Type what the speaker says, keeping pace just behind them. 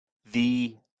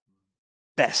the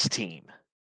best team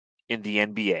in the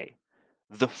NBA,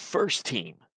 the first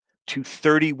team to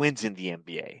 30 wins in the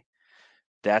NBA.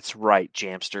 That's right,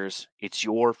 Jamsters. It's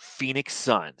your Phoenix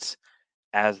Suns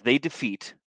as they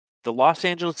defeat the Los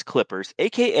Angeles Clippers,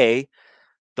 aka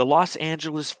the Los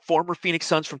Angeles former Phoenix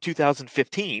Suns from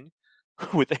 2015,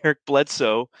 with Eric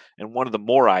Bledsoe and one of the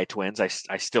Morai twins. I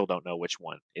still don't know which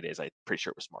one it is. I'm pretty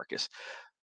sure it was Marcus.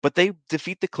 But they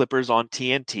defeat the Clippers on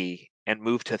TNT and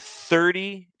move to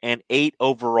 30-8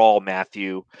 overall,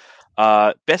 Matthew.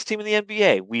 Best team in the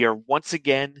NBA. We are once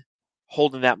again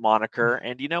holding that moniker.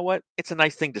 And you know what? It's a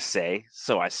nice thing to say,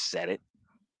 so I said it.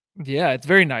 Yeah, it's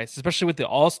very nice, especially with the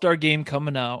All-Star game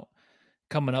coming up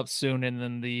soon. And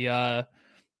then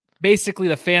basically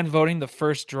the fan voting, the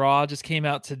first draw just came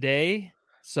out today.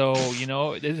 So,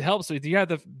 it helps. If you have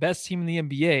the best team in the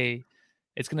NBA,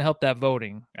 it's going to help that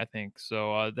voting, I think.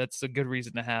 So that's a good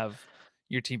reason to have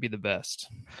your team be the best.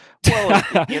 Well,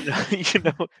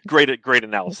 great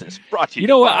analysis. Brought to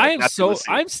you. What?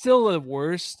 I'm still the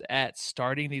worst at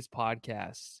starting these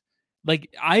podcasts.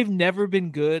 Like, I've never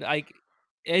been good.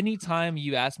 Anytime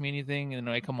you ask me anything and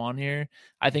I come on here,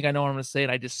 I think I know what I'm going to say,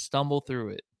 and I just stumble through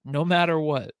it, no matter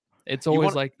what. It's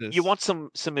always like this. You want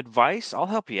some advice? I'll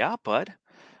help you out, bud.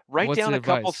 Write down a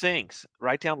couple things.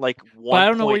 Write down like one. But I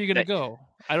don't know where you're going to go.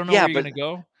 I don't know where you're going to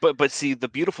go. But see, the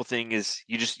beautiful thing is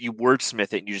you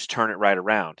wordsmith it and you just turn it right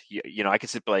around. I could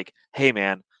sit like, hey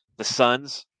man, the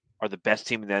Suns are the best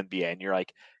team in the NBA, and you're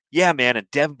like, yeah man, and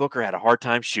Devin Booker had a hard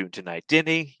time shooting tonight, didn't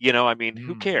he?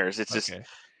 Who cares? It's just.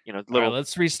 All right,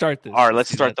 let's restart this. All right, let's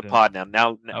start the pod now.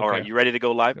 Okay. All right, you ready to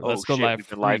go live? Let's go live. We've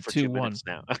been live for 2 minutes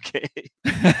now. Okay.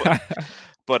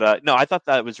 But no, I thought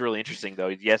that was really interesting, though.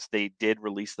 Yes, they did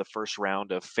release the first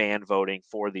round of fan voting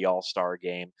for the All-Star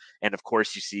game. And, of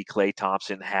course, you see Klay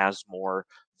Thompson has more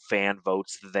fan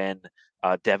votes than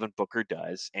Devin Booker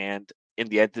does. And in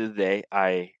the end of the day,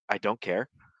 I don't care.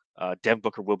 Devin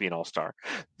Booker will be an All-Star.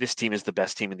 This team is the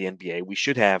best team in the NBA. We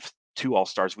should have 2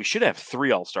 All-Stars. We should have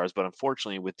 3 All-Stars, but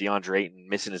unfortunately with DeAndre Ayton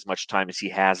missing as much time as he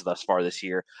has thus far this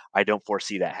year, I don't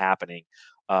foresee that happening.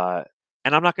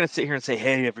 And I'm not going to sit here and say,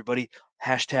 hey, everybody,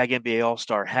 hashtag NBA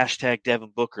All-Star, hashtag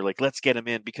Devin Booker. Like, let's get him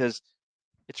in because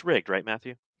it's rigged, right,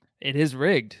 Matthew? It is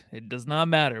rigged. It does not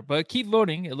matter. But keep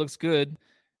voting. It looks good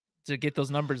to get those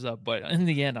numbers up. But in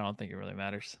the end, I don't think it really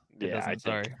matters.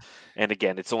 Sorry. And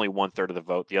again, it's only 1/3 of the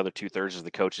vote. The other 2/3 is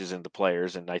the coaches and the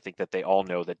players. And I think that they all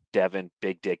know that Devin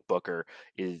Big Dick Booker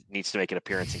needs to make an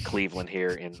appearance in Cleveland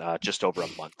here in just over a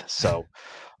month. So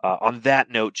on that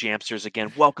note, Jamsters,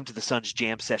 again, welcome to the Suns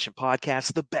Jam Session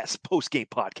Podcast, the best post-game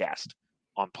podcast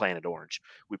on Planet Orange.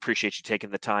 We appreciate you taking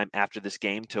the time after this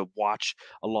game to watch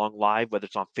along live, whether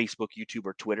it's on Facebook, YouTube,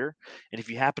 or Twitter. And if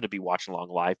you happen to be watching along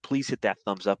live, please hit that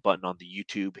thumbs up button on the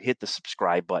YouTube, hit the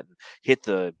subscribe button, hit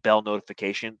the bell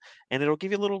notification, and it'll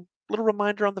give you a little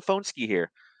reminder on the phone ski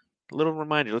here. A little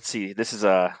reminder. Let's see. This is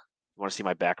you want to see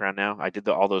my background now? I did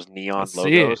all those neon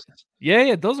logos.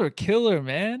 Yeah, those are killer,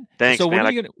 man. Thanks, so man. When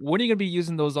are you gonna be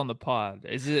using those on the pod?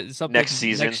 Is it something next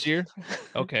season? Next year?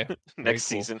 Okay. Next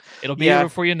season. It'll be here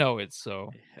before you know it.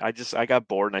 So I got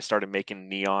bored and I started making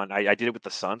neon. I did it with the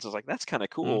Suns. I was like, that's kind of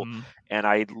cool. And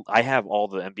I have all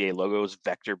the NBA logos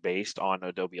vector based on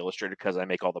Adobe Illustrator because I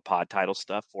make all the pod title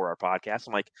stuff for our podcast.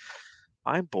 I'm like,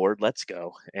 I'm bored. Let's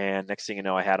go. And next thing you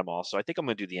know, I had them all. So I think I'm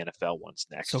going to do the NFL ones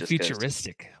next. So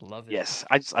futuristic. Love it. Yes.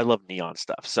 I love neon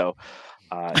stuff. So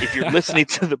if you're listening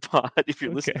to the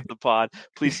pod,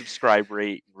 please subscribe,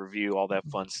 rate, review, all that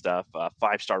fun stuff.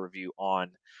 5-star review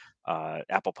on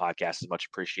Apple Podcasts is much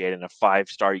appreciated. And a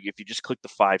 5-star, if you just click the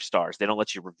 5 stars, they don't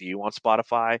let you review on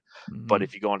Spotify. But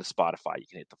if you go onto Spotify, you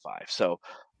can hit the 5. So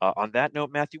on that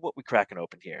note, Matthew, what we cracking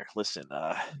open here? Listen,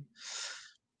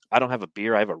 I don't have a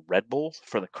beer. I have a Red Bull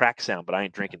for the crack sound, but I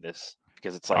ain't drinking this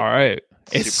because it's like all right.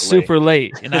 It's super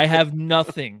late, and I have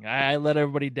nothing. I let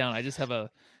everybody down. I just have a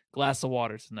glass of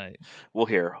water tonight. Well,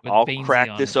 here I'll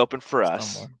crack this open for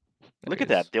us. Look at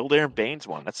that, the old Aaron Baines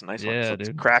one. That's a nice one. So let's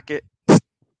crack it.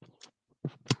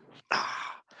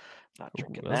 Not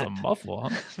drinking that. That was a muffle,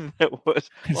 huh? It was.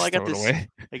 Well, I got this.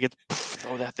 I get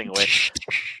throw that thing away.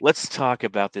 Let's talk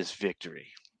about this victory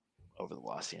over the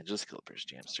Los Angeles Clippers,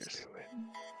 Jamsters.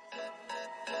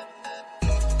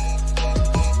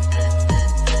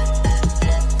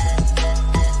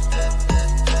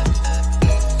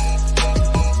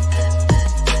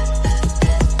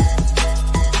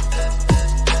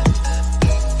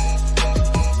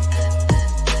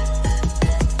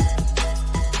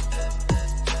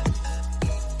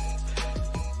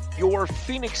 Your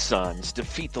Phoenix Suns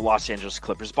defeat the Los Angeles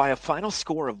Clippers by a final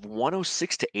score of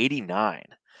 106-89.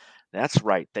 That's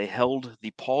right. They held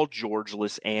the Paul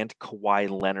George-less and Kawhi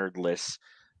Leonard-less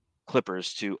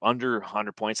Clippers to under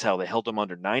 100 points. Hell, they held them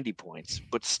under 90 points.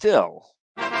 But still,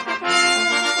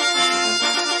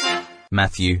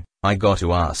 Matthew, I got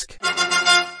to ask.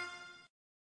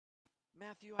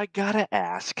 Matthew, I gotta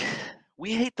ask.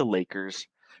 We hate the Lakers.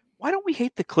 Why don't we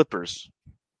hate the Clippers?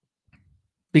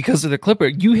 Because of the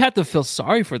Clippers. You have to feel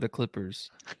sorry for the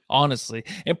Clippers, honestly.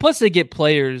 And plus they get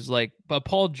players like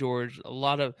Paul George, a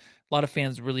lot of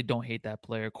fans really don't hate that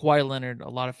player. Kawhi Leonard, a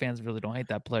lot of fans really don't hate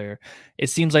that player. It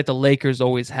seems like the Lakers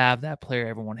always have that player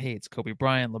everyone hates. Kobe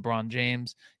Bryant, LeBron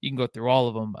James. You can go through all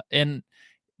of them. And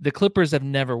the Clippers have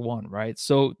never won, right?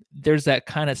 So there's that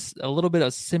kind of a little bit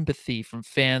of sympathy from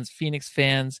fans, Phoenix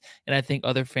fans, and I think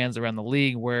other fans around the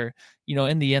league where,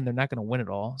 in the end, they're not going to win it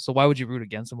all. So why would you root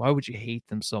against them? Why would you hate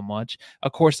them so much?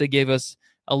 Of course, they gave us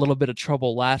a little bit of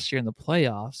trouble last year in the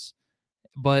playoffs,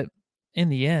 but in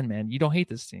the end, man, you don't hate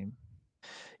this team.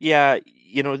 Yeah,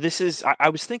 this is, I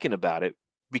was thinking about it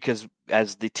because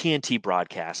as the TNT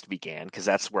broadcast began, because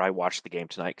that's where I watched the game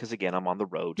tonight, because again, I'm on the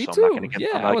road, Me so I'm not too. going to get,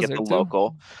 Yeah, I'm I not was get there the too.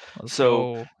 local. Let's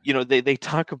So, go. they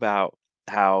talk about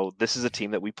how this is a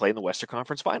team that we played in the Western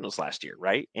Conference Finals last year,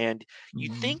 right? And you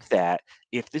Mhm. think that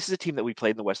if this is a team that we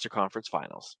played in the Western Conference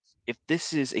Finals, if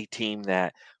this is a team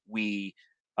that we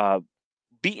uh,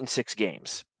 beat in 6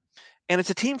 games, and it's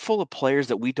a team full of players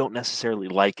that we don't necessarily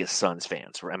like as Suns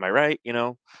fans. Am I right? You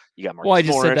got Well, I Marcus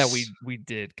just said that Morris, we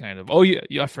did kind of. Oh, yeah,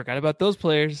 I forgot about those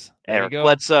players. There you Eric go.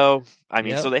 Bledsoe. I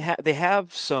mean, so Yep. they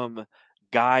have some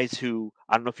guys who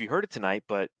I don't know if you heard it tonight,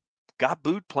 but got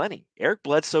booed plenty. Eric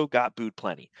Bledsoe got booed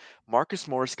plenty. Marcus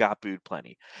Morris got booed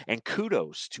plenty. And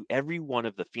kudos to every one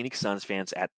of the Phoenix Suns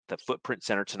fans at the Footprint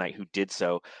Center tonight who did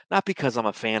so, not because I'm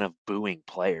a fan of booing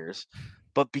players,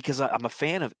 but because I'm a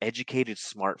fan of educated,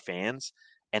 smart fans.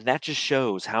 And that just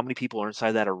shows how many people are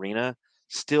inside that arena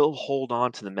still hold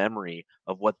on to the memory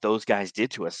of what those guys did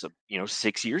to us,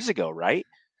 6 years ago, right?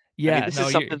 I mean, Yeah, this is no,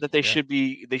 you're something that they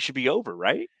yeah. should be over,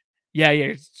 right? Yeah,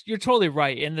 yeah, you're totally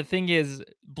right. And the thing is,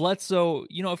 Bledsoe,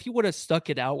 if he would have stuck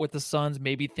it out with the Suns,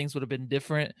 maybe things would have been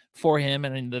different for him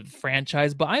and in the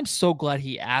franchise. But I'm so glad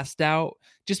he asked out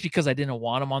just because I didn't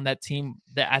want him on that team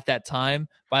at that time.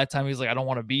 By the time he was like, I don't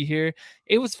want to be here,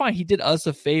 it was fine. He did us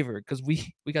a favor because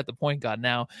we got the point guard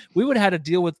now. We would have had to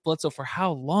deal with Bledsoe for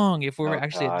how long if we were Oh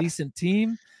actually a God. decent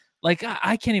team? Like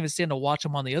I can't even stand to watch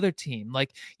him on the other team.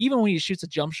 Like even when he shoots a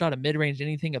jump shot, a mid range,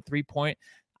 anything, a 3 point,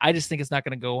 I just think it's not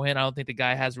going to go in. I don't think the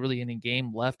guy has really any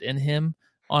game left in him.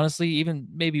 Honestly, even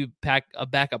maybe pack a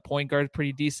backup point guard is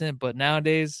pretty decent, but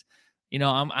nowadays,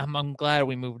 I'm glad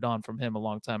we moved on from him a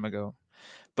long time ago.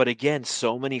 But again,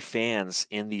 so many fans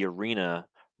in the arena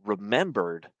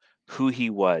remembered who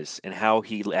he was and how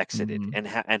he exited Mm-hmm.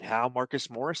 and how Marcus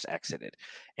Morris exited.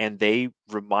 And they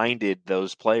reminded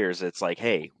those players it's like,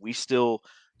 hey, we still,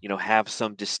 have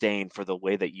some disdain for the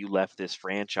way that you left this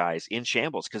franchise in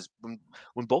shambles. Because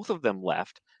when both of them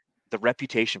left, the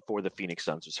reputation for the Phoenix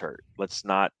Suns was hurt. Let's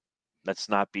not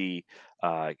be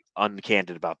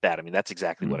uncandid about that. I mean, that's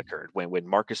exactly what occurred when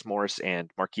Marcus Morris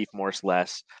and Markieff Morris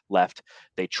left.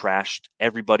 They trashed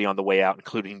everybody on the way out,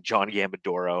 including John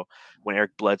Gambadoro. When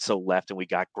Eric Bledsoe left, and we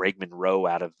got Greg Monroe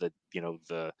out of the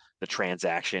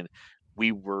transaction,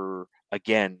 we were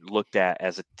again looked at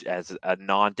as a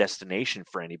non-destination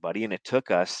for anybody, and it took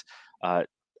us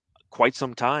quite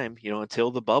some time,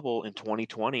 until the bubble in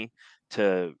 2020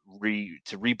 to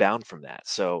rebound from that.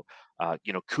 So,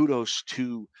 kudos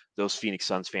to those Phoenix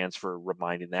Suns fans for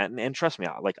reminding that. And trust me,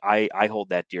 I hold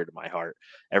that dear to my heart.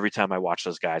 Every time I watch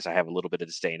those guys, I have a little bit of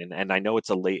disdain. And I know it's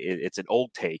an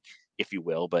old take, if you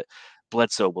will, but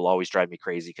Bledsoe will always drive me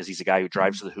crazy because he's a guy who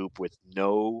drives to the hoop with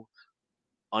no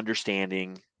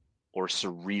understanding or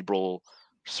cerebralness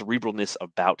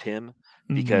about him,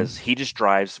 Mm-hmm. because he just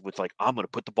drives with like, I'm going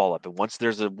to put the ball up, and once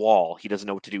there's a wall he doesn't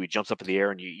know what to do. He jumps up in the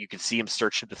air, and you can see him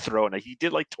searching to throw, and he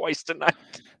did like twice tonight.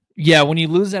 Yeah, when you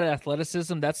lose that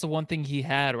athleticism, that's the one thing he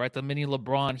had, right? The mini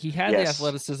LeBron. He had the Yes.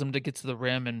 athleticism to get to the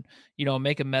rim and,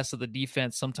 make a mess of the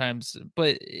defense sometimes.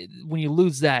 But when you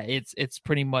lose that, it's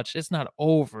pretty much it's not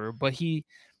over, but he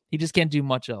just can't do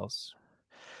much else.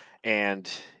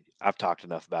 And I've talked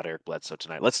enough about Eric Bledsoe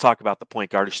tonight. Let's talk about the point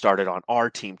guard who started on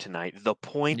our team tonight, the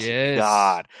point Yes.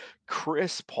 god,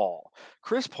 Chris Paul.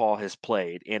 Chris Paul has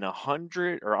played in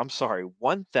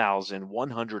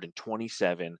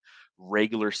 1,127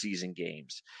 regular season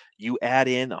games. You add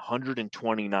in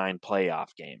 129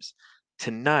 playoff games.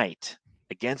 Tonight,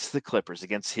 against the Clippers,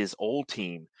 against his old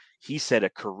team, he set a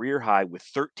career high with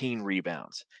 13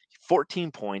 rebounds. 14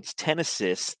 points, 10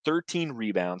 assists, 13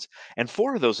 rebounds, and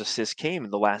 4 of those assists came in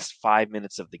the last 5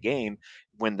 minutes of the game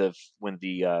when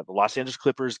the Los Angeles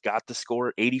Clippers got the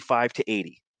score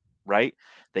 85-80, right?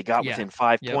 They got Yeah. within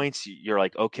 5 Yep. points. You're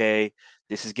like, okay,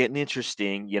 this is getting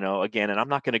interesting, again, and I'm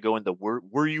not going to go into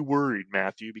were you worried,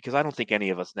 Matthew? Because I don't think any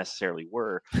of us necessarily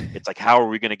were. It's like, how are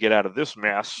we going to get out of this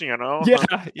mess,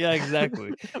 Yeah,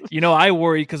 exactly. I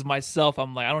worry because myself,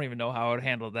 I'm like, I don't even know how I would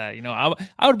handle that.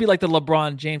 I would be like the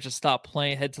LeBron James, just stop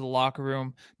playing, head to the locker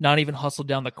room, not even hustle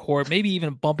down the court, maybe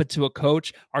even bump into a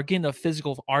coach or get in a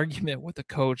physical argument with a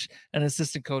coach, an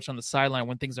assistant coach on the sideline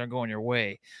when things aren't going your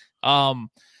way.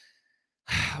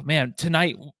 Man,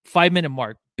 tonight, 5-minute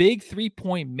mark, big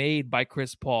 3-point made by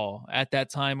Chris Paul at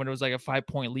that time when it was like a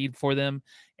 5-point lead for them.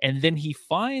 And then he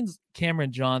finds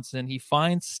Cameron Johnson. He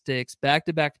finds Sticks,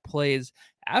 back-to-back plays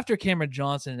after Cameron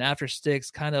Johnson and after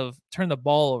Sticks kind of turned the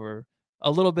ball over,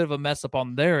 a little bit of a mess up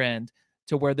on their end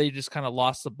to where they just kind of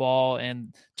lost the ball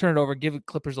and turn it over, give the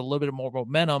Clippers a little bit more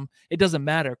momentum. It doesn't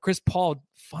matter. Chris Paul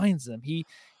finds them. He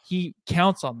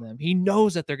counts on them. He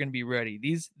knows that they're going to be ready.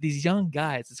 These young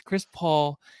guys, it's Chris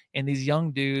Paul and these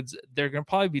young dudes. They're going to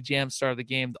probably be jam star of the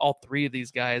game. All three of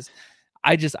these guys.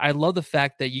 I love the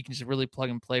fact that you can just really plug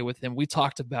and play with him. We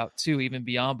talked about too, even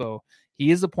Biyombo.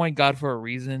 He is the point guard for a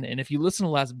reason. And if you listen to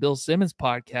the last Bill Simmons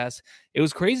podcast, it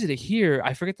was crazy to hear.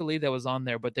 I forget the lead that was on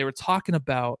there, but they were talking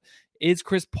about, is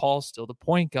Chris Paul still the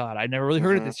point guard? I never really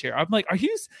heard of this year. I'm like,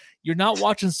 you're not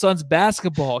watching Suns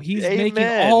basketball. He's making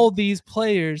all these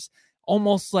players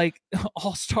almost like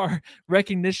all-star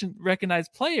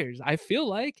recognized players. I feel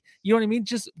like, you know what I mean?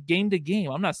 Just game to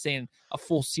game. I'm not saying a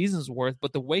full season's worth,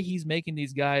 but the way he's making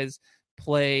these guys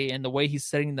play and the way he's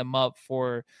setting them up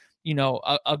for,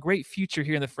 a great future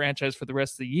here in the franchise for the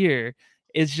rest of the year,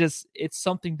 it's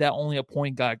something that only a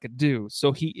point guard could do.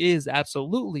 So he is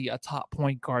absolutely a top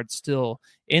point guard still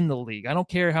in the league. I don't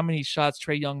care how many shots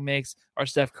Trae Young makes or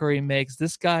Steph Curry makes.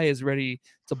 This guy is ready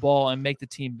to ball and make the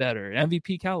team better.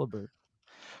 MVP caliber.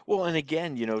 Well, and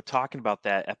again, talking about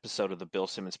that episode of the Bill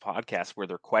Simmons podcast where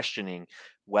they're questioning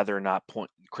whether or not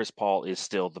Chris Paul is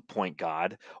still the point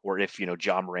guard, or if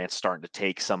Ja Morant's starting to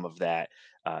take some of that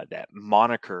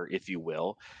moniker, if you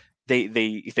will.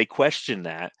 If they question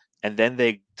that, and then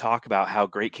they talk about how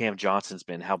great Cam Johnson's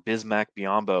been, how Bismack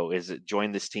Biyombo is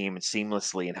joined this team and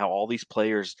seamlessly, and how all these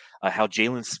players, how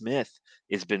Jalen Smith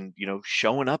has been,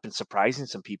 showing up and surprising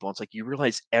some people. It's like you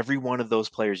realize every one of those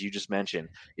players you just mentioned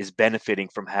is benefiting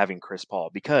from having Chris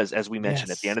Paul because, as we mentioned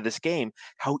at the end of this game,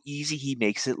 how easy he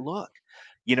makes it look.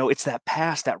 It's that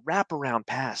pass, that wraparound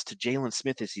pass to Jalen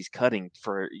Smith as he's cutting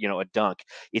for, a dunk.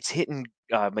 It's hitting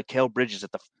Mikal Bridges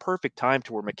at the perfect time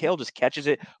to where Mikal just catches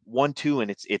it 1-2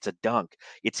 and it's a dunk.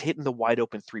 It's hitting the wide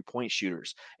open 3-point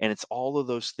shooters. And it's all of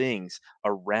those things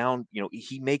around,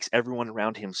 he makes everyone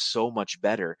around him so much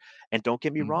better. And don't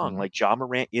get me wrong, like Ja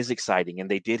Morant is exciting. And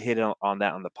they did hit on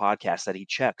that on the podcast that he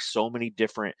checks so many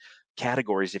different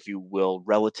categories, if you will,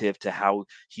 relative to how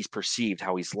he's perceived,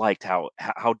 how he's liked, how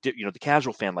the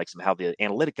casual fan likes him, how the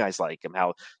analytic guys like him,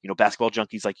 how basketball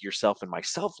junkies like yourself and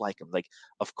myself like him. Like,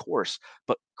 of course,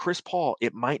 but Chris Paul,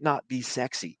 it might not be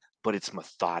sexy, but it's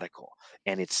methodical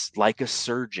and it's like a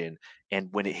surgeon. And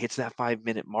when it hits that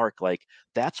 5-minute mark, like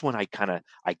that's when I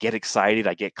get excited.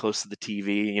 I get close to the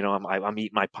TV. I'm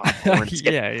eating my popcorn.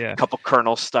 A couple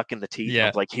kernels stuck in the teeth. Yeah.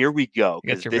 I'm like, here we go,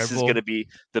 because this is going to be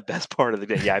the best part of the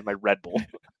day. Yeah, I have my Red Bull.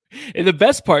 And the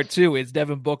best part too is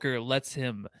Devin Booker lets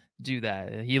him do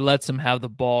that. He lets him have the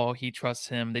ball. He trusts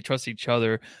him. They trust each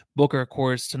other. Booker, of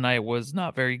course, tonight was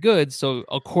not very good. So,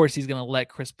 of course, he's going to let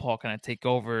Chris Paul kind of take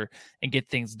over and get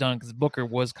things done because Booker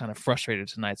was kind of frustrated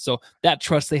tonight. So that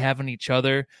trust they have in each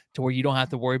other to where you don't have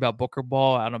to worry about Booker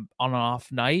ball on an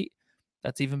off night,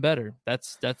 that's even better.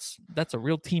 That's a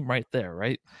real team right there,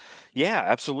 right? Yeah,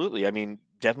 absolutely. I mean,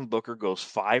 Devin Booker goes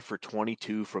 5 for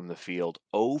 22 from the field,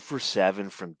 0 for 7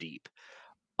 from deep.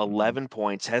 11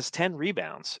 points, has 10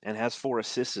 rebounds, and has 4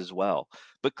 assists as well,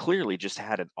 but clearly just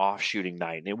had an off shooting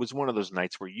night. And it was one of those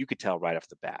nights where you could tell right off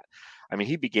the bat. I mean,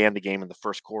 he began the game in the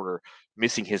first quarter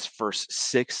missing his first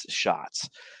 6 shots,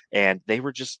 and they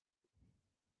were just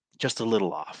a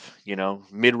little off,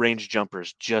 mid-range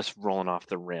jumpers just rolling off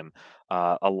the rim.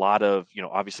 A lot of,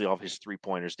 obviously all of his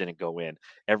 3-pointers didn't go in.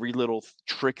 Every little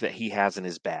trick that he has in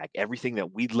his bag, everything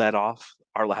that we let off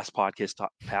our last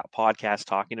podcast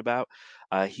talking about,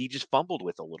 he just fumbled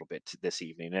with a little bit this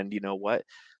evening. And you know what?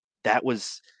 It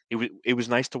was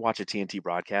nice to watch a TNT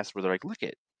broadcast where they're like, look,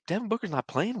 Devin Booker's not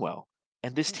playing well.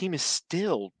 And this team is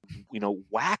still,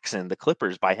 waxing the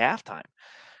Clippers by halftime.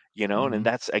 And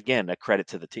that's, again, a credit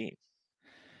to the team.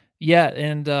 Yeah,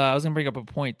 and I was going to bring up a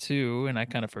point too, and I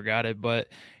kind of forgot it, but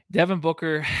Devin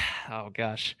Booker, oh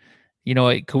gosh, You know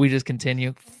what? Could we just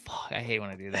continue? Fuck, I hate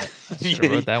when I do that. I should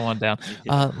have wrote that one down.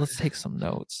 Let's take some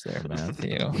notes there,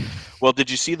 Matthew. Well, did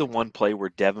you see the one play where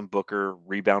Devin Booker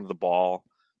rebounded the ball?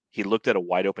 He looked at a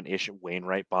wide open Ish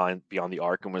Wainwright beyond the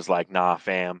arc and was like, "Nah,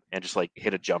 fam," and just like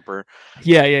hit a jumper.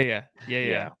 Yeah.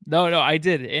 Yeah. No, I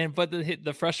did. But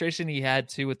the frustration he had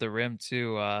too with the rim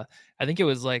too. I think it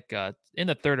was like in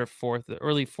the third or fourth,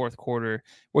 early fourth quarter,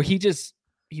 where he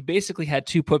basically had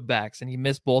 2 putbacks and he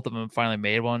missed both of them and finally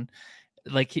made one.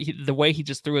 Like the way he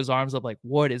just threw his arms up, like,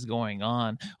 what is going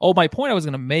on? Oh, my point I was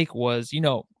gonna make was,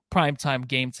 primetime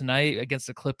game tonight against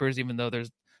the Clippers, even though they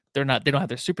don't have their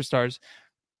superstars.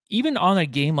 Even on a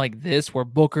game like this where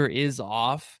Booker is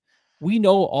off, we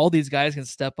know all these guys can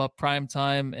step up prime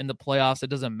time in the playoffs. It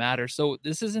doesn't matter. So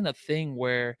this isn't a thing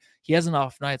where he has an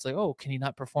off night. It's like, oh, can he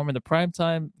not perform in the prime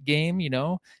time game?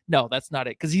 No, that's not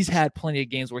it. Because he's had plenty of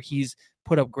games where he's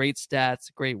put up great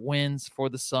stats, great wins for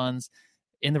the Suns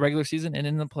in the regular season and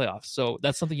in the playoffs. So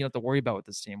that's something you don't have to worry about with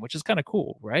this team, which is kind of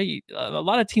cool, right? A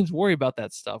lot of teams worry about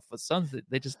that stuff, but Suns,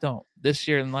 they just don't this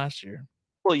year and last year.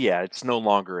 Well, yeah, it's no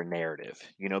longer a narrative,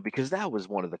 because that was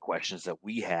one of the questions that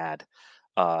we had,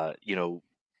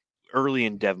 early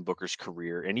in Devin Booker's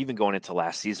career and even going into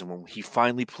last season when he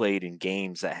finally played in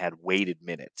games that had weighted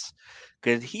minutes.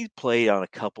 Because he played on a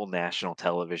couple national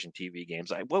television TV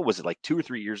games. What was it, like 2 or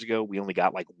 3 years ago? We only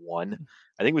got like one.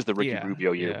 I think it was the Ricky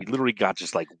Rubio year. Yeah. We literally got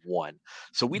just like one.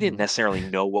 So we didn't necessarily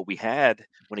know what we had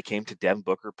when it came to Devin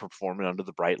Booker performing under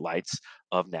the bright lights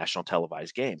of national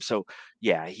televised games. So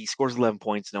yeah, he scores 11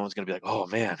 points. No one's going to be like, oh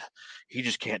man, he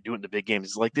just can't do it in the big games.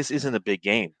 It's like, this isn't a big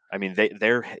game. I mean,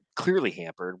 they're clearly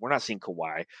hampered. We're not seeing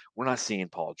Kawhi. We're not seeing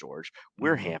Paul George.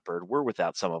 We're hampered. We're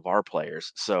without some of our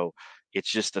players. So it's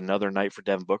just another night for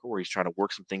Devin Booker where he's trying to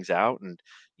work some things out. And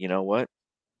you know what?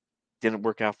 Didn't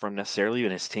work out for him necessarily,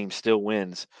 and his team still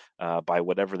wins by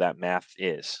whatever that math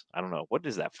is. I don't know. What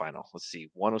is that final? Let's see.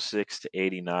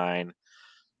 106-89.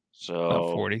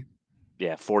 So 40.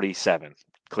 Yeah, 47.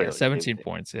 Clearly. Yeah, 17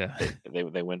 points. Yeah.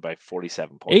 They win by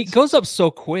 47 points. It goes up so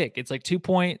quick. It's like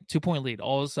 2-point lead.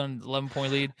 All of a sudden,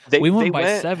 11-point lead. We won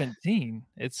by 17.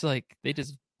 It's like they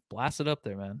just blasted up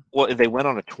there, man. Well, they went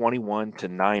on a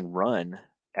 21-9 run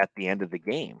at the end of the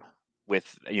game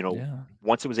with,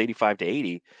 once it was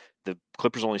 85-80, the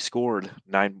Clippers only scored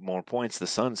 9 more points. The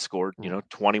Suns scored,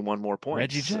 21 more points.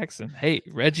 Reggie Jackson. Hey,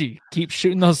 Reggie, keep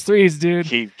shooting those threes, dude.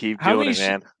 Keep doing it,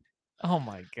 man. Oh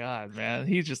my God, man.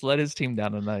 He just let his team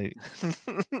down tonight.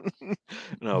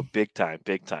 No, big time.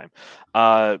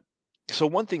 So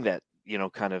one thing that,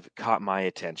 kind of caught my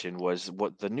attention was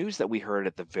what the news that we heard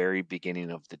at the very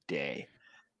beginning of the day.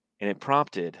 And it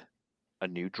prompted a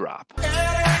new drop.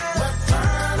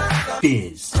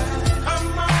 Biz.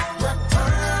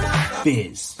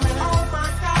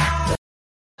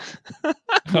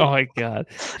 Oh my God.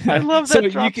 I love that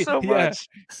drop so much.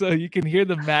 So you can hear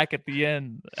the Mac at the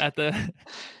end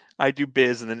I do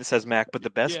biz and then it says Mac, but the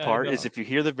best part is if you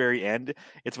hear the very end,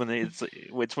 it's when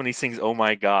he sings "Oh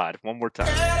my God" one more time.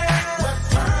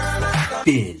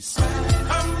 Biz.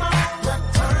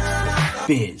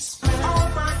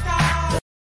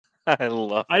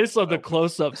 I just love the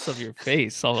close-ups of your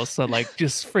face. All of a sudden, like,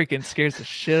 just freaking scares the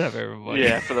shit out of everybody.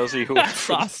 Yeah, for those of you who That's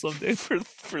awesome, dude.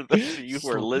 For those of you who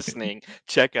are listening,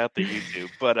 check out the YouTube.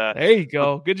 But there you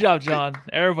go. Good job, John.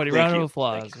 Everybody, round of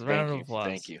applause. Round of applause.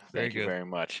 Thank you. Thank you very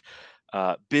much.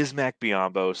 Bismack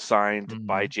Biyombo signed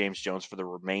by James Jones for the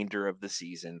remainder of the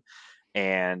season.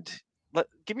 And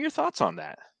give me your thoughts on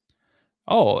that.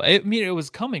 Oh, I mean, it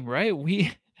was coming, right?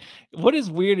 What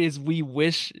is weird is we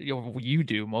wish, you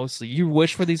do mostly, you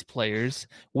wish for these players,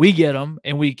 we get them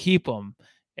and we keep them.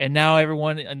 And now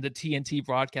everyone in the TNT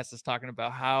broadcast is talking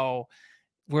about how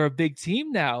we're a big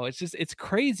team now. It's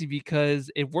crazy because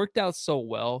it worked out so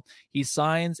well. He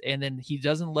signs and then he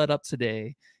doesn't let up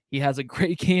today. He has a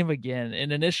great game again.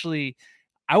 And initially,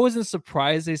 I wasn't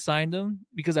surprised they signed him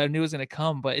because I knew it was going to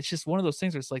come, but it's just one of those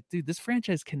things where it's like, dude, this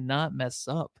franchise cannot mess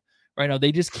up. Right now,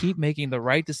 they just keep making the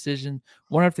right decision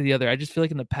one after the other. I just feel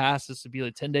like in the past, this would be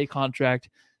a 10-day contract.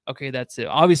 Okay, that's it.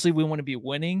 Obviously, we want to be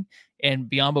winning, and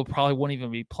Biyombo probably won't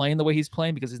even be playing the way he's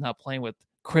playing because he's not playing with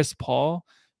Chris Paul.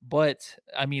 But,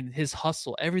 I mean, his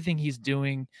hustle, everything he's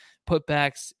doing,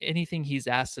 putbacks, anything he's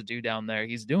asked to do down there,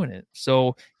 he's doing it.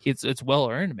 So it's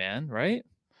well-earned, man, right?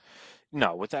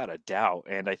 No, without a doubt.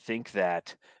 And I think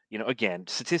that, again,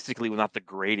 statistically, not the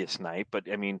greatest night, but,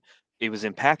 I mean, it was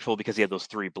impactful because he had those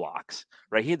 3 blocks,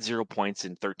 right? He had 0 points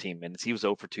in 13 minutes. He was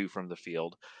 0 for 2 from the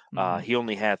field. He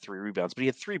only had 3 rebounds, but he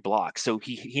had 3 blocks. So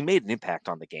he made an impact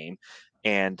on the game.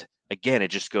 And again, it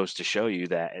just goes to show you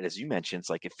that, as you mentioned, it's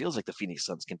like it feels like the Phoenix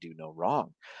Suns can do no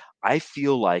wrong. I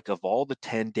feel like of all the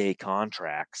 10-day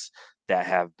contracts that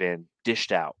have been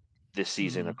dished out this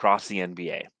season Mhm. across the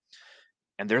NBA,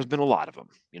 and there's been a lot of them.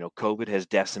 COVID has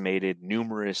decimated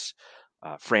numerous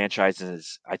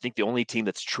franchises. I think the only team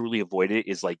that's truly avoided it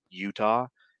is like Utah.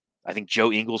 I think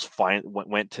Joe Ingles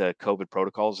went to COVID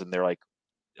protocols, and they're like,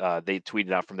 they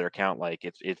tweeted out from their account like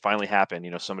it finally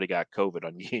happened. Somebody got COVID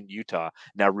in Utah.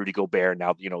 Now Rudy Gobert.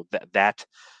 Now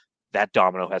that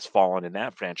domino has fallen in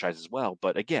that franchise as well.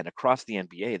 But again, across the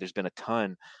NBA, there's been a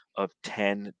ton of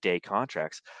 10-day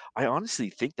contracts. I honestly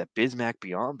think that Bismack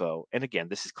Biyombo, and again,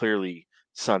 this is clearly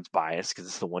Suns bias because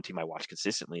it's the one team I watch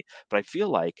consistently, but I feel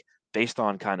like based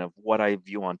on kind of what I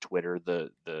view on Twitter, the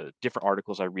different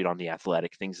articles I read on The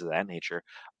Athletic, things of that nature,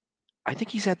 I think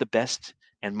he's had the best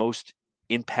and most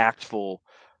impactful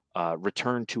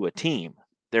return to a team.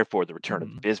 Therefore, the return of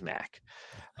Mhm.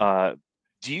 Bismack.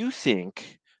 Do you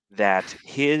think that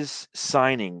his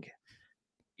signing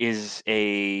is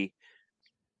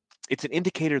it's an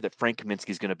indicator that Frank Kaminsky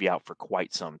is going to be out for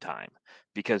quite some time?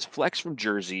 Because Flex from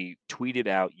Jersey tweeted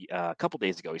out a couple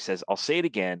days ago. He says, "I'll say it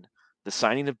again. The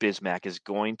signing of Bismack is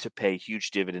going to pay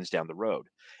huge dividends down the road.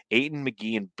 Ayton,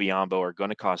 McGee, and Biyombo are going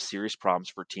to cause serious problems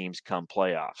for teams come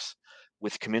playoffs.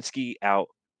 With Kaminsky out,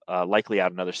 likely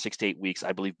out another 6 to 8 weeks,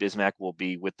 I believe Bismack will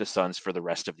be with the Suns for the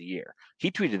rest of the year."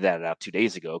 He tweeted that out 2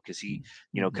 days ago because he,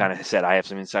 Mhm. kind of said, "I have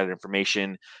some insider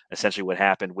information. Essentially, what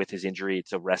happened with his injury,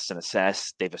 it's a rest and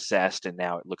assess. They've assessed, and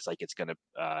now it looks like it's going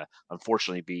to,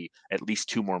 unfortunately, be at least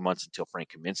 2 more months until Frank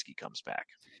Kaminsky comes back."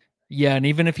 Yeah, and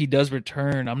even if he does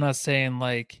return, I'm not saying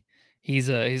like he's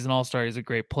an all-star, he's a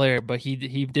great player, but he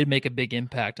did make a big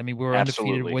impact. I mean, we were undefeated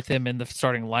Absolutely. with him in the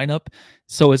starting lineup,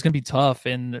 so it's gonna be tough.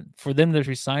 And for them to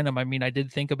resign him, I mean, I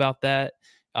did think about that.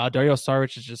 Dario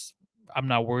Saric is just I'm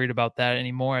not worried about that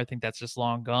anymore. I think that's just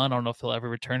long gone. I don't know if he'll ever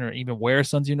return or even wear a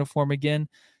Suns uniform again.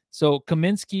 So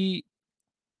Kaminsky,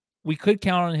 we could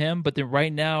count on him, but then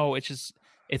right now it's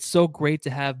so great to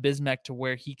have Bismack to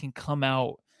where he can come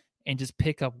out and just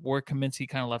pick up where Kaminsky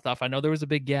kind of left off. I know there was a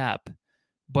big gap,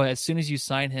 but as soon as you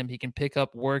sign him, he can pick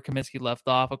up where Kaminsky left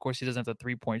off. Of course, he doesn't have the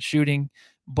 3-point shooting,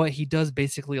 but he does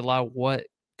basically allow what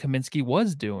Kaminsky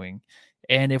was doing.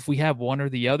 And if we have one or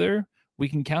the other, we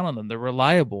can count on them. They're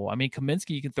reliable. I mean,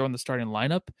 Kaminsky, you can throw in the starting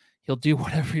lineup. He'll do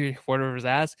whatever's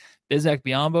asked. Bismack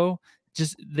Biyombo,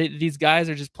 these guys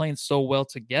are just playing so well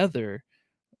together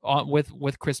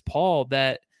with Chris Paul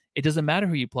that it doesn't matter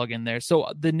who you plug in there.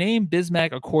 So the name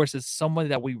Bismack, of course, is somebody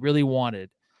that we really wanted,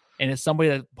 and it's somebody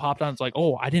that popped on. It's like,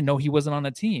 oh, I didn't know he wasn't on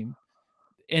the team,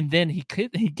 and then he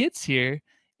gets here,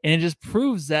 and it just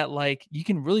proves that like you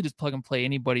can really just plug and play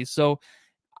anybody. So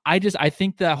I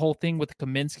think that whole thing with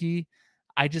Kaminsky,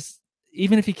 I just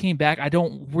even if he came back, I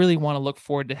don't really want to look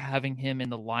forward to having him in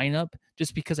the lineup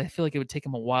just because I feel like it would take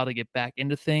him a while to get back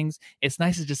into things. It's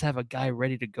nice to just have a guy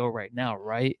ready to go right now,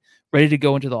 right? Ready to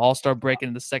go into the All-Star break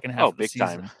in the second half Oh, of the big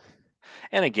time. season.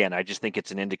 And again, I just think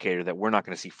it's an indicator that we're not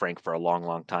going to see Frank for a long,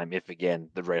 long time, if again,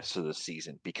 the rest of the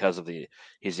season because of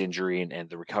his injury and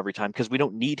the recovery time, because we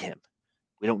don't need him.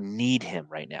 We don't need him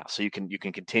right now. So you can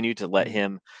continue to let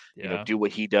him, Yeah. do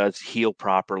what he does, heal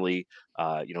properly,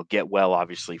 get well,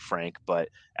 obviously, Frank. But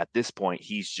at this point,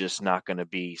 he's just not going to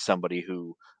be somebody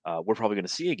who we're probably going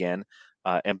to see again.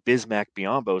 And Bismack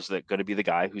Biyombo is going to be the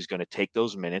guy who's going to take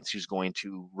those minutes, who's going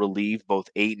to relieve both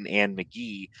Ayton and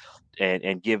McGee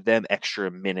and give them extra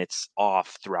minutes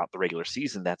off throughout the regular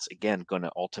season. That's, again, going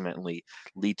to ultimately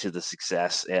lead to the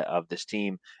success of this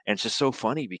team. And it's just so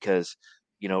funny because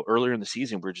earlier in the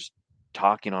season, we're just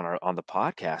talking on the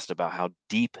podcast about how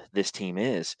deep this team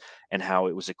is and how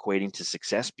it was equating to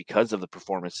success because of the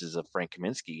performances of Frank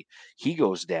Kaminsky. He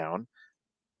goes down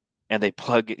and they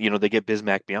get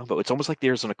Bismack Biyombo. It's almost like the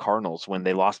Arizona Cardinals when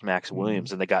they lost Max Mhm.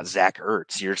 Williams and they got Zach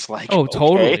Ertz. You're just like, Oh, okay,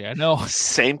 totally. I know.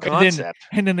 same And then concept.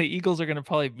 and then the Eagles are going to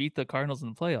probably beat the Cardinals in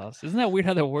the playoffs. Isn't that weird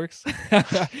how that works?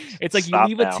 It's like you Stop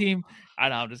leave a now. team. I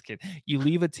know, I'm just kidding. You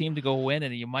leave a team to go win,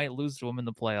 and you might lose to them in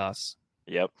the playoffs.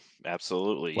 Yep,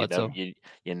 absolutely. Bledsoe.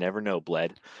 You never know,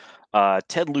 Bled.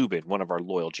 Ted Lubin, one of our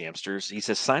loyal Jamsters, he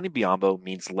says signing Biyombo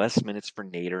means less minutes for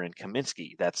Nader and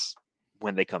Kaminsky. That's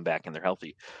when they come back and they're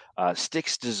healthy.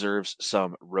 Sticks deserves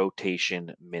some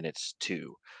rotation minutes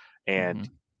too. And Mhm.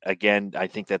 again, I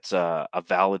think that's a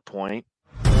valid point.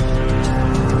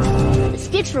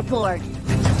 Stitch Report.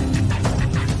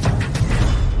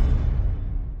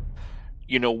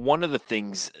 One of the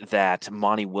things that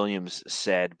Monty Williams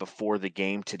said before the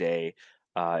game today,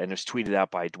 and it was tweeted out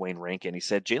by Dwayne Rankin. He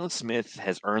said, Jalen Smith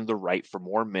has earned the right for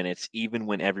more minutes even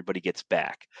when everybody gets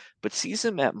back, but sees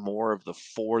him at more of the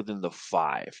 4 than the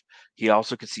 5. He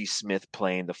also could see Smith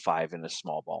playing the 5 in a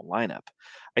small ball lineup.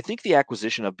 I think the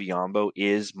acquisition of Biyombo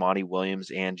is Monty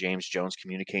Williams and James Jones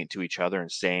communicating to each other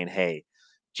and saying, hey,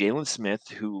 Jalen Smith,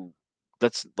 who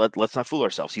let's not fool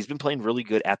ourselves. He's been playing really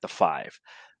good at the 5.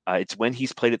 It's when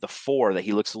he's played at the 4 that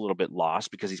he looks a little bit lost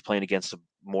because he's playing against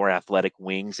more athletic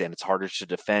wings, and it's harder to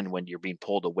defend when you're being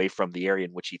pulled away from the area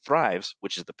in which he thrives,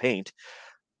 which is the paint.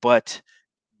 But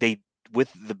they,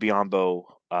 with the Biyombo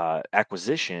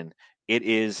acquisition, it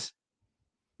is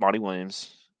Monty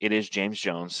Williams, it is James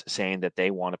Jones saying that they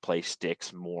want to play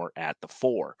sticks more at the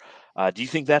 4. Do you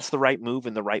think that's the right move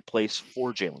in the right place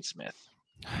for Jalen Smith?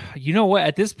 You know what?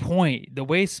 At this point, the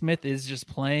way Smith is just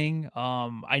playing,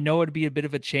 I know it'd be a bit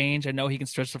of a change. I know he can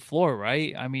stretch the floor,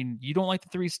 right? I mean, you don't like the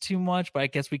threes too much, but I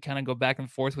guess we kind of go back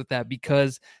and forth with that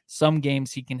because some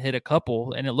games he can hit a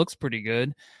couple and it looks pretty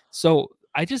good. So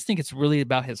I just think it's really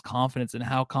about his confidence and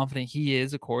how confident he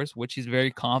is, of course, which he's very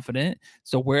confident.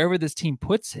 So wherever this team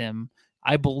puts him,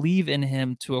 I believe in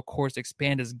him to, of course,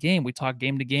 expand his game. We talk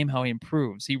game to game how he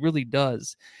improves. He really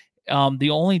does. The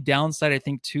only downside I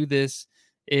think to this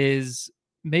is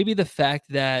maybe the fact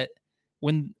that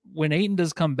when Ayton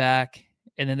does come back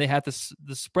and then they have to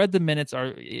the spread the minutes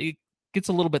are it gets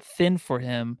a little bit thin for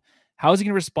him. How is he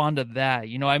going to respond to that?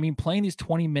 You know, I mean, playing these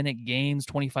 20-minute games,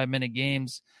 25-minute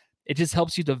games, it just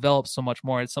helps you develop so much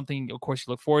more. It's something, of course,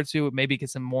 you look forward to. It maybe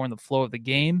gets him more in the flow of the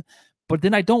game. But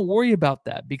then I don't worry about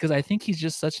that because I think he's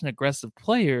just such an aggressive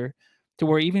player to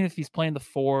where even if he's playing the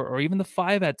 4 or even the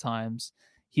 5 at times,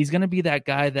 he's going to be that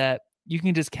guy that you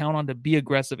can just count on to be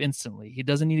aggressive instantly. He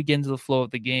doesn't need to get into the flow of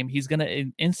the game. He's going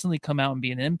to instantly come out and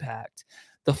be an impact.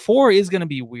 The 4 is going to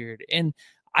be weird. And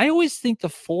I always think the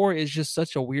 4 is just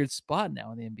such a weird spot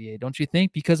now in the NBA, don't you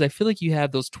think? Because I feel like you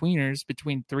have those tweeners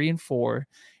between 3 and 4,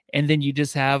 and then you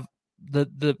just have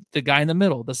the guy in the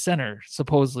middle, the center,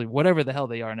 supposedly, whatever the hell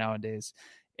they are nowadays.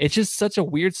 It's just such a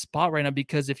weird spot right now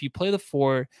because if you play the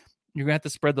 4, you're going to have to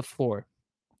spread the floor.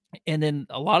 And then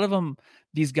a lot of them,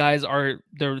 these guys are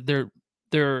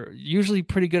they're usually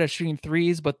pretty good at shooting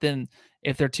threes, but then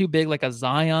if they're too big like a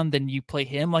Zion, then you play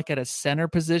him like at a center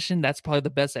position. That's probably the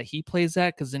best that he plays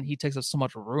at because then he takes up so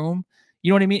much room.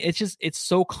 You know what I mean? It's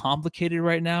so complicated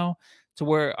right now to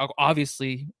where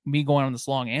obviously me going on this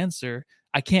long answer,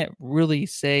 I can't really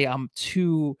say I'm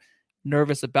too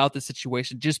nervous about the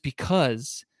situation just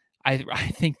because I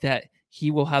think that he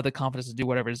will have the confidence to do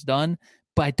whatever is done.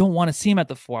 But I don't want to see him at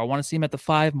the 4. I want to see him at the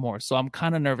 5 more. So I'm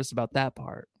kind of nervous about that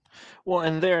part. Well,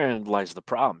 and therein lies the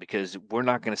problem because we're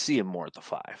not going to see him more at the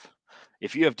 5.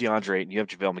 If you have DeAndre and you have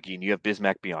JaVale McGee and you have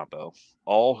Bismack Biyombo,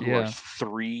 all who are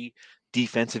 3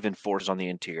 defensive enforcers on the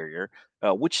interior,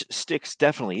 which Sticks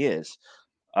definitely is,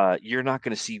 you're not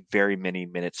going to see very many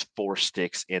minutes for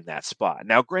Sticks in that spot.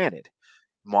 Now, granted,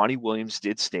 Monty Williams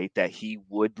did state that he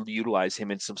would utilize him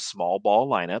in some small ball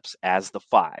lineups as the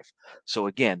 5. So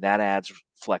again, that adds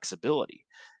flexibility.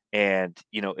 And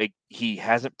he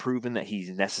hasn't proven that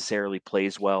he necessarily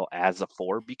plays well as a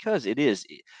 4 because it is,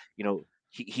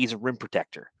 he's a rim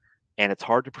protector, and it's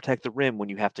hard to protect the rim when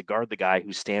you have to guard the guy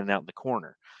who's standing out in the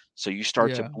corner. So you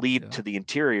start to bleed to the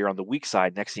interior on the weak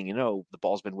side. Next thing you know, the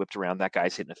ball's been whipped around. That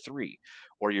guy's hitting a 3,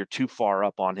 or you're too far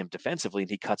up on him defensively,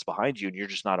 and he cuts behind you, and you're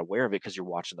just not aware of it because you're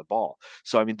watching the ball.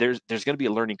 So I mean, there's going to be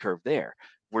a learning curve there.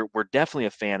 We're definitely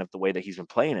a fan of the way that he's been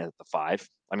playing at the 5.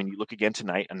 I mean, you look again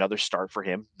tonight, another start for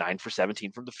him, 9 for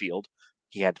 17 from the field.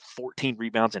 He had 14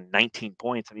 rebounds and 19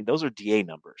 points. I mean, those are DA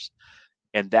numbers.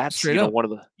 And that's straight up. one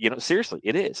of the seriously,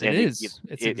 it is. It is.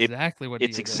 It's exactly what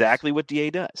it's exactly what DA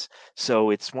does. So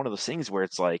it's one of those things where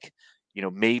it's like,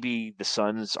 maybe the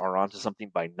Suns are onto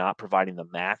something by not providing the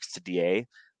max to DA,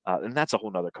 and that's a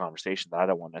whole nother conversation that I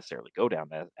don't want to necessarily go down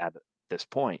at this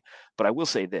point. But I will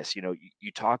say this: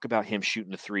 you talk about him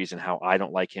shooting the threes and how I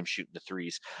don't like him shooting the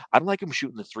threes. I don't like him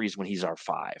shooting the threes when he's our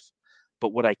 5.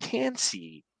 But what I can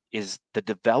see is the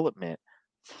development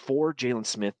for Jalen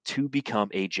Smith to become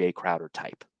a Jay Crowder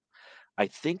type. I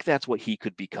think that's what he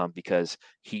could become because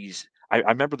I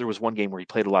remember there was one game where he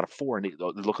played a lot of 4 and it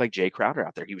looked like Jay Crowder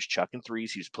out there. He was chucking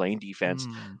threes, he was playing defense,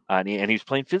 and he was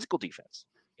playing physical defense.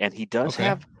 And he does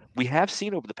we have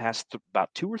seen over the past about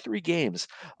 2 or 3 games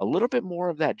a little bit more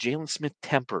of that Jalen Smith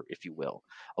temper, if you will,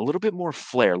 a little bit more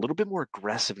flair, a little bit more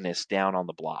aggressiveness down on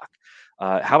the block.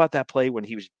 How about that play when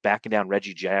he was backing down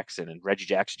Reggie Jackson and Reggie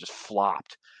Jackson just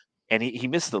flopped? And he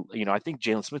missed I think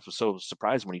Jalen Smith was so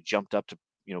surprised when he jumped up to,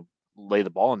 lay the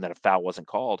ball and that a foul wasn't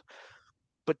called.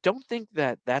 But don't think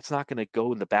that that's not going to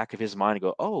go in the back of his mind and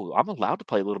go, "Oh, I'm allowed to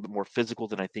play a little bit more physical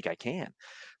than I think I can."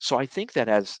 So I think that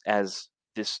as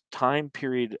this time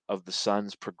period of the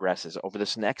Suns progresses over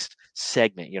this next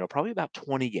segment, probably about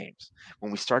 20 games,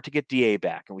 when we start to get DA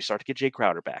back and we start to get Jay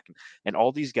Crowder back and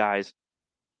all these guys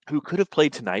who could have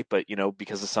played tonight, but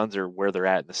because the Suns are where they're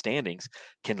at in the standings,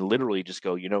 can literally just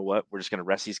go, you know what, we're just going to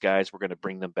rest these guys, we're going to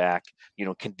bring them back,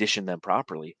 condition them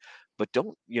properly. But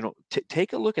don't,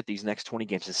 take a look at these next 20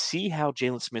 games and see how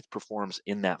Jalen Smith performs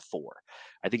in that 4.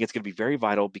 I think it's going to be very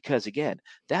vital because, again,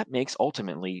 that makes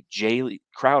ultimately Jay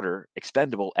Crowder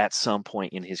expendable at some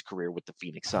point in his career with the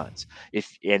Phoenix Suns.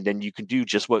 And then you can do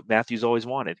just what Matthews always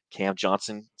wanted. Cam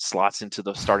Johnson slots into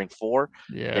the starting 4.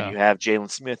 Yeah. Then you have Jalen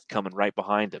Smith coming right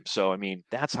behind him. So, I mean,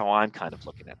 that's how I'm kind of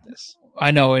looking at this.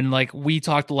 I know, and like we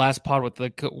talked the last pod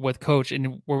with Coach,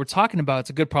 and what we're talking about, it's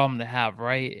a good problem to have,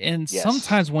 right? And Yes.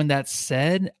 sometimes when that's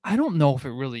said, I don't know if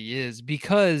it really is,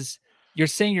 because you're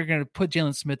saying you're going to put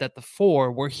Jalen Smith at the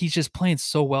 4, where he's just playing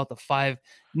so well at the 5.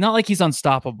 Not like he's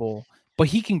unstoppable, but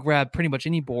he can grab pretty much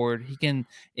any board. He can,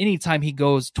 anytime he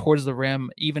goes towards the rim,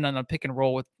 even on a pick and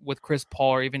roll with Chris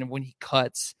Paul, or even when he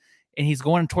cuts and he's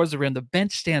going towards the rim, the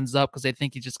bench stands up because they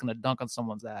think he's just going to dunk on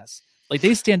someone's ass. Like,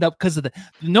 they stand up because of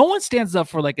no one stands up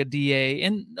for like a DA.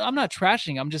 And I'm not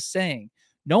trashing, I'm just saying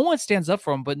no one stands up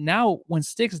for him. But now when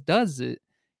Sticks does it,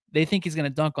 they think he's going to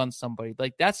dunk on somebody.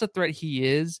 Like, that's the threat he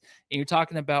is. And you're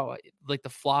talking about like the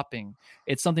flopping.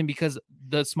 It's something because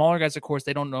the smaller guys, of course,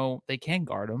 they don't know they can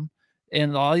guard him.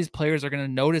 And all these players are going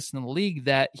to notice in the league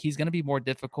that he's going to be more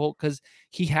difficult because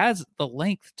he has the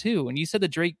length too. And you said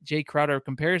the Jay Crowder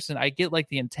comparison. I get like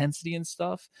the intensity and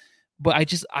stuff, but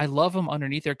I love him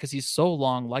underneath there because he's so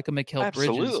long, like a Mikal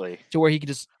Bridges, to where he could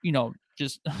just,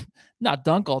 just not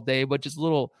dunk all day, but just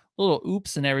little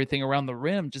oops and everything around the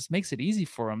rim just makes it easy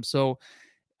for him. So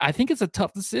I think it's a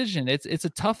tough decision. It's a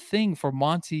tough thing for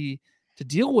Monty to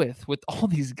deal with all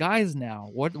these guys now.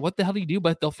 What the hell do you do?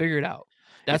 But they'll figure it out.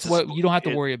 That's what you don't have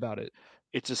to worry about it.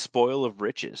 It's a spoil of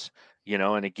riches,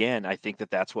 and again, I think that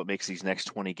that's what makes these next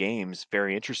 20 games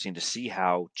very interesting to see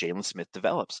how Jalen Smith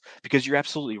develops, because you're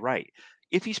absolutely right.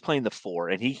 If he's playing the 4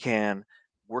 and he can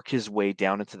work his way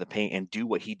down into the paint and do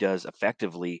what he does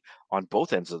effectively on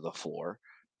both ends of the floor,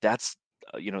 that's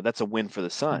that's a win for the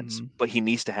Suns. But he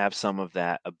needs to have some of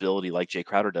that ability like Jay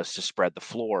Crowder does to spread the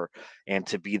floor and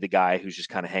to be the guy who's just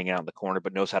kind of hanging out in the corner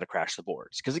but knows how to crash the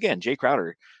boards. Because again, Jay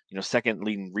Crowder, second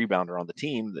leading rebounder on the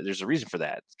team, there's a reason for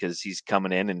that, because he's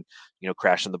coming in and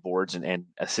crashing the boards and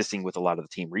assisting with a lot of the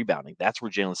team rebounding. That's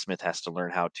where Jalen Smith has to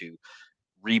learn how to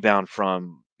rebound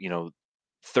from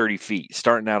 30 feet,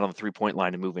 starting out on the 3-point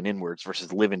line and moving inwards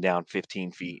versus living down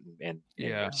 15 feet and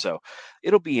inwards. So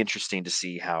it'll be interesting to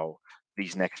see how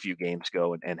these next few games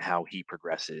go and how he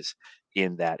progresses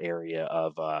in that area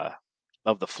of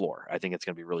the floor. I think it's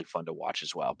going to be really fun to watch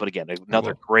as well. But again,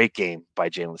 another great game by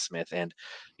Jalen Smith, and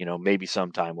maybe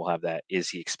sometime we'll have that "is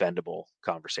he expendable"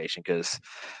 conversation, because,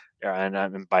 and I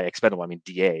mean, by expendable I mean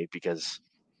DA, because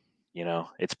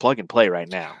it's plug and play right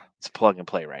now. It's plug and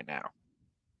play right now.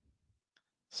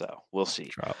 So we'll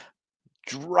see.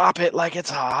 Drop it like it's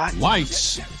hot.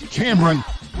 Lights, Cameron,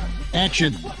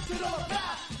 action.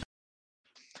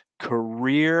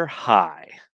 Career high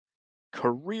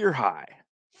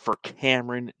for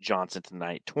Cameron Johnson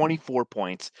tonight. 24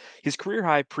 points. His career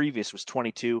high previous was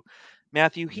 22.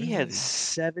 Matthew, he had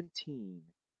 17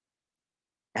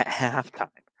 at halftime.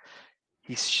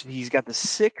 He's got the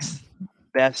 6th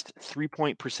best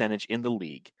 3-point percentage in the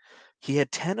league. He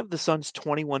had 10 of the Suns'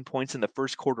 21 points in the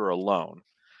first quarter alone.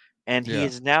 And he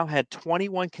has now had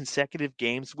 21 consecutive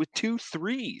games with 2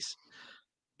 threes.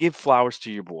 Give flowers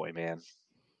to your boy, man.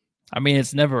 I mean,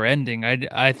 it's never ending.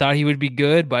 I thought he would be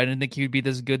good, but I didn't think he would be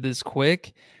this good this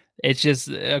quick. It's just,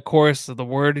 of course, the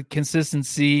word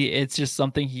consistency. It's just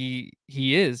something he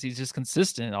is. He's just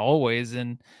consistent always.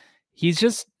 And he's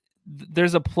just,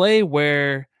 there's a play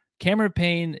where Cameron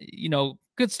Payne,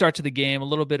 good start to the game, a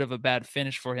little bit of a bad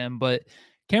finish for him, but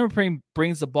Cameron Payne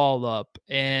brings the ball up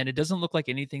and it doesn't look like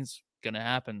anything's going to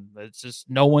happen. It's just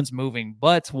no one's moving.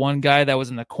 But one guy that was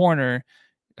in the corner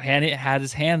had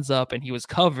his hands up and he was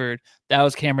covered. That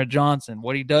was Cameron Johnson.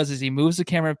 What he does is he moves to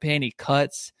Cameron Payne, he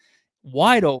cuts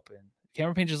wide open.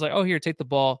 Cameron Payne's just like, oh, here, take the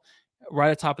ball right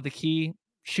at top of the key,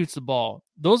 shoots the ball.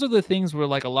 Those are the things where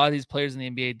like a lot of these players in the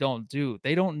NBA don't do.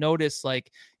 They don't notice like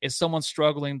if someone's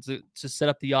struggling to set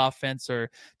up the offense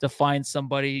or to find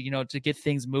somebody, to get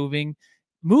things moving,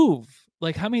 move.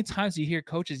 Like how many times do you hear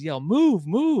coaches yell, move.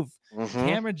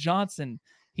 Cameron Johnson,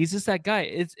 he's just that guy.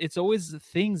 It's always the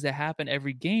things that happen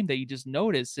every game that you just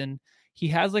notice. And he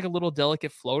has like a little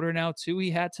delicate floater now too.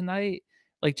 He had tonight,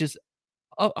 like just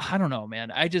I don't know,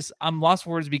 man. I'm lost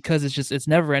for words because it's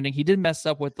never ending. He did mess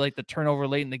up with like the turnover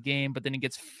late in the game, but then he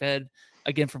gets fed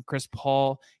again from Chris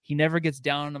Paul. He never gets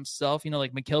down on himself.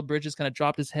 Like Mikal Bridges kind of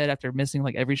dropped his head after missing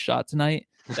like every shot tonight.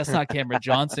 That's not Cameron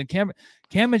Johnson.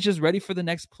 Cam is just ready for the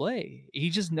next play. He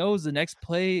just knows the next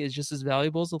play is just as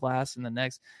valuable as the last, and the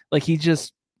next, like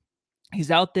he's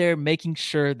out there making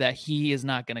sure that he is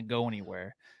not going to go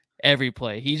anywhere every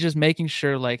play. He's just making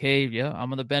sure like, hey, yeah,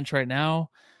 I'm on the bench right now,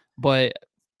 but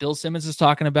Bill Simmons is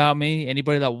talking about me.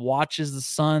 Anybody that watches the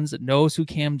Suns knows who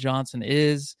Cam Johnson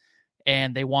is,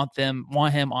 and they want him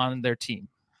on their team.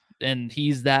 And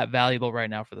he's that valuable right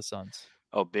now for the Suns.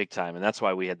 Oh, big time. And that's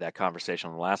why we had that conversation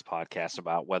on the last podcast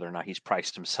about whether or not he's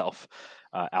priced himself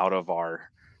out of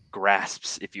our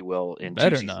grasps, if you will, in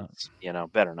better 2 not.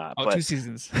 seasons. Better not. Oh, but 2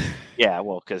 seasons. yeah,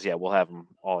 well, because we'll have him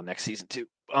all next season too.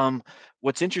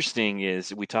 What's interesting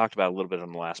is we talked about a little bit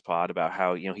on the last pod about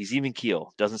how he's even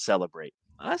keel, doesn't celebrate.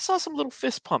 I saw some little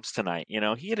fist pumps tonight.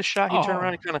 He had a shot. He turned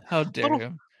around and kind of how dare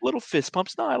him. Little fist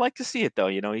pumps. No, I like to see it though.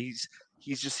 He's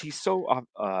so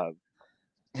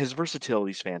his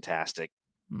versatility is fantastic.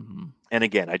 Mm-hmm. And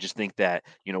again, I just think that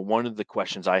one of the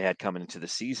questions I had coming into the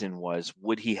season was,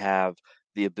 would he have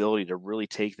the ability to really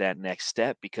take that next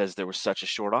step because there was such a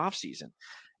short off season?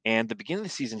 And the beginning of the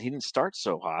season, he didn't start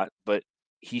so hot, but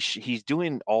he's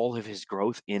doing all of his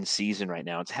growth in season right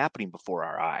now. It's happening before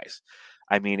our eyes.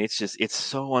 I mean, it's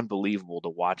so unbelievable to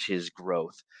watch his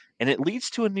growth. And it leads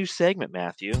to a new segment,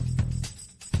 Matthew.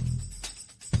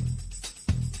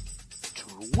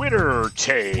 Twitter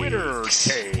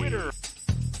takes.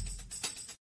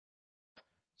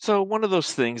 So one of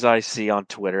those things I see on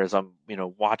Twitter as I'm,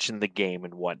 watching the game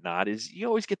and whatnot is you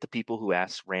always get the people who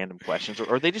ask random questions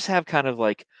or they just have kind of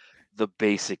like the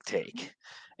basic take.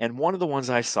 And one of the ones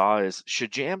I saw is,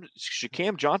 should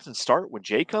Cam Johnson start when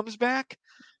Jay comes back?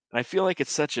 And I feel like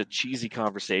it's such a cheesy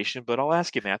conversation, but I'll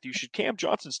ask you, Matthew, should Cam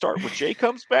Johnson start when Jay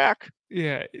comes back?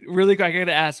 Yeah, really quick, I got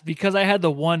to ask, because I had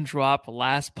the one drop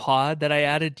last pod that I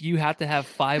added, do you have to have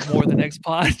 5 more the next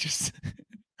pod? Just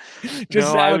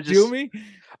outdo me?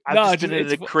 I've just been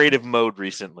in a creative mode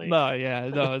recently. No, yeah,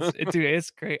 no, it's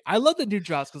great. I love the new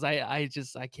drops because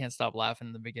I can't stop laughing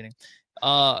in the beginning.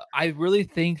 I really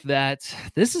think that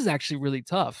this is actually really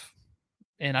tough,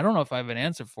 and I don't know if I have an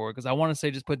answer for it because I want to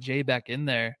say just put Jay back in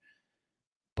there,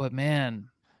 but man,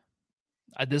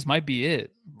 this might be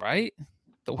it, right?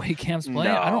 The way Cam's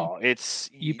playing, no,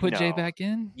 you put Jay back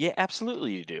in? Yeah,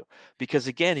 absolutely you do. Because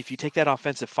again, if you take that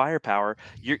offensive firepower,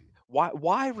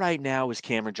 why right now is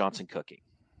Cameron Johnson cooking?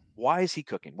 Why is he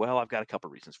cooking? Well, I've got a couple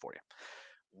reasons for you.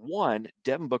 One,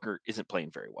 Devin Booker isn't playing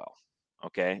very well.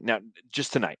 Okay. Now,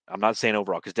 just tonight, I'm not saying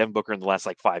overall because Devin Booker in the last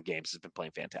 5 games has been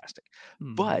playing fantastic.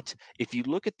 Mm-hmm. But if you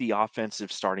look at the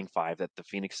offensive starting 5 that the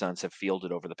Phoenix Suns have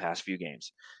fielded over the past few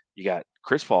games, you got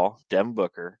Chris Paul, Devin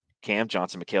Booker, Cam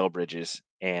Johnson, Mikal Bridges,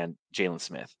 and Jalen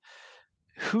Smith.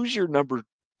 Who's your number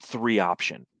 3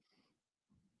 option?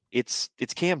 It's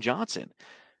Cam Johnson.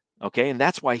 Okay, and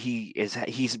that's why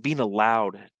he's being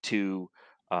allowed to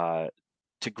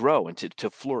grow and to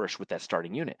flourish with that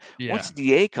starting unit. Yeah. Once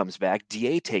DA comes back,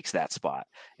 DA takes that spot,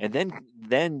 and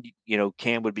then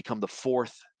Cam would become the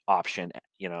 4th option,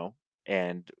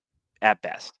 and at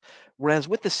best. Whereas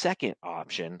with the second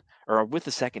option, or with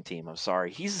the second team,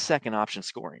 he's the second option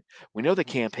scoring. We know that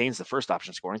Campaign's the first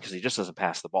option scoring because he just doesn't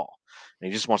pass the ball. And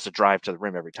he just wants to drive to the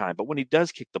rim every time. But when he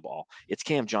does kick the ball, it's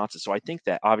Cam Johnson. So I think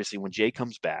that obviously when Jay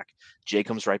comes back, Jay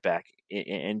comes right back,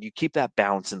 and you keep that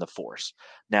balance in the force.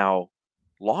 Now,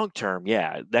 long term,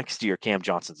 yeah, next year Cam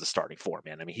Johnson's the starting 4,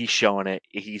 man. I mean, he's showing it.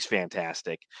 He's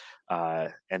fantastic.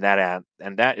 And that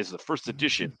is the first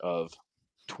edition of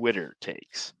Twitter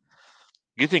Takes.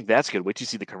 You think that's good? Wait till you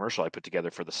see the commercial I put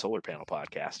together for the solar panel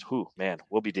podcast. Whew, man,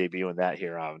 we'll be debuting that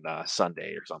here on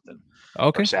Sunday or something.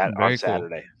 Okay, on Saturday.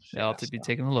 Cool. Yeah, I'll be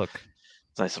taking a look.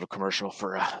 It's a nice little commercial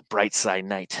for a bright side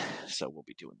night. So we'll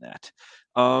be doing that.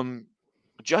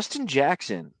 Justin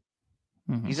Jackson.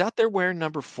 Mm-hmm. He's out there wearing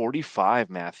number 45,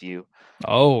 Matthew.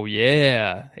 Oh,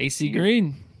 yeah. AC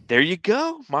Green. There you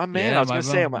go, my man. Yeah, I was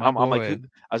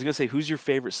going to say, who's your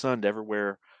favorite son to ever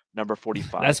wear number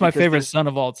 45? That's my favorite son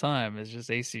of all time. Is just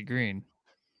AC Green.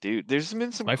 Dude, there's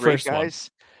been some great guys.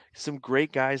 Some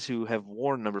great guys who have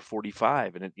worn number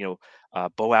 45, and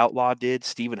Bo Outlaw did,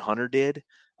 Stephen Hunter did,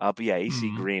 but yeah,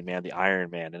 AC Green, man, the Iron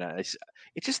Man, and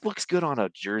it just looks good on a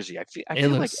jersey. I feel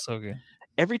looks like so good.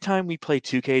 Every time we play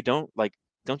 2K,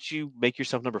 don't you make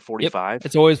yourself number 45? Yep,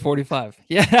 it's always 45.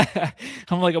 Yeah,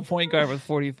 I'm like a point guard with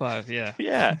 45. Yeah,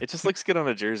 yeah, it just looks good on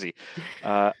a jersey.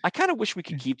 I kind of wish we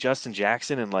could keep Justin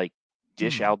Jackson and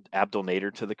dish out Abdul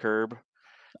Nader to the curb.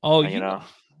 Oh,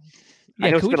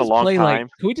 Yeah, know it's been a long time.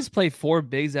 Can we just play 4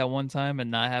 bigs at one time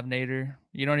and not have Nader?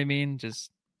 You know what I mean?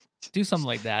 Just do something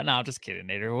like that. No, just kidding,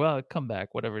 Nader. Well, come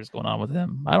back. Whatever is going on with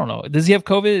him. I don't know. Does he have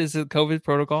COVID? Is it COVID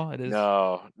protocol? It is.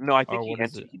 No, I think Or what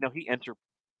is it? he entered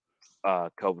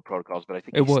COVID protocols, but I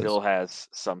think It he was. still has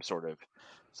some sort of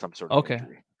Okay.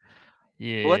 injury.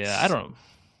 Yeah, I don't know.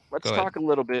 Let's Go talk a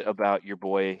little bit about your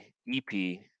boy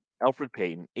EP Elfrid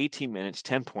Payton. 18 minutes,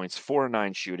 10 points, 4 of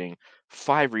 9 shooting,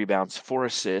 5 rebounds, 4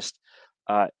 assists.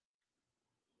 I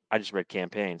just read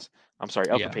campaigns. I'm sorry,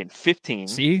 Elfrid Yeah. Payton, 15.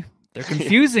 See, they're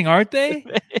confusing, aren't they?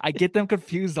 I get them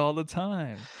confused all the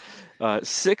time.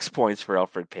 6 points for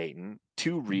Elfrid Payton,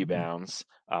 2 Mm-hmm. rebounds,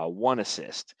 1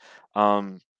 assist.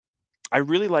 I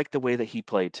really like the way that he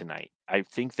played tonight. I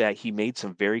think that he made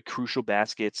some very crucial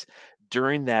baskets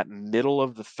during that middle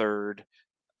of the third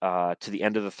to the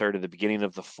end of the third, at the beginning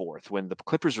of the fourth, when the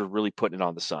Clippers were really putting it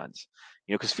on the Suns.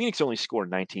 Because Phoenix only scored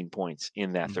 19 points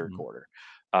in that third Mhm. quarter.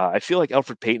 I feel like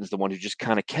Elfrid Payton's the one who just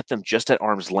kind of kept them just at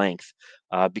arm's length,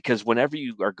 because whenever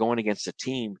you are going against a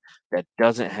team that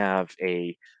doesn't have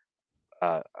a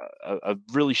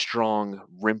really strong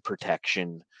rim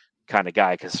protection kind of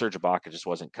guy, because Serge Ibaka just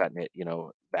wasn't cutting it,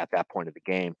 at that point of the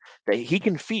game, that he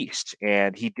can feast,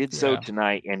 and he did so Yeah.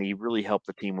 tonight, and he really helped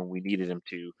the team when we needed him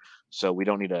to. So we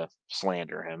don't need to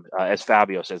slander him. As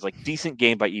Fabio says, like, decent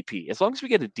game by EP. As long as we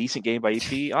get a decent game by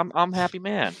EP, I'm happy,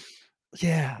 man.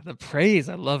 Yeah, the praise.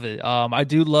 I love it. I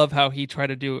do love how he tried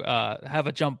to do have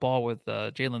a jump ball with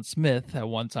Jalen Smith at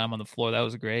one time on the floor. That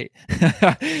was great.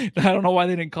 I don't know why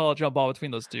they didn't call a jump ball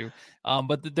between those two.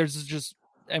 But there's just,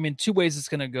 I mean, 2 ways it's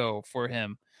gonna go for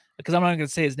him, because I'm not gonna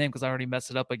say his name because I already messed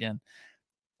it up again.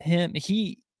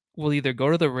 He will either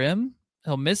go to the rim,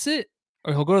 he'll miss it,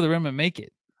 or he'll go to the rim and make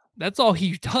it. That's all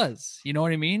he does. You know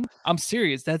what I mean? I'm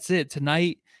serious. That's it.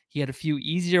 Tonight he had a few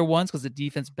easier ones because the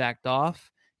defense backed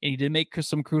off, and he did make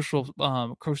some crucial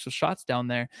shots down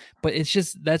there. But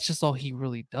that's just all he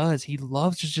really does. He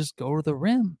loves to just go to the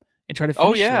rim and try to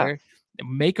finish there,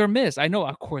 make or miss. I know,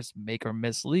 of course, make or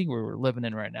miss league where we're living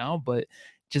in right now, but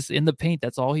just in the paint,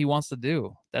 that's all he wants to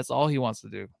do. That's all he wants to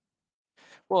do.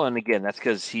 Well, and again, that's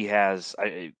because he has.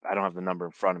 I don't have the number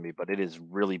in front of me, but it is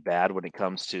really bad when it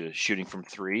comes to shooting from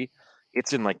 3.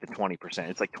 It's in like the 20%.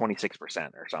 It's like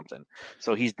 26% or something.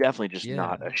 So he's definitely just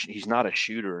he's not a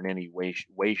shooter in any way,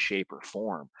 shape, or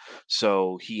form.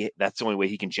 So that's the only way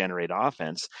he can generate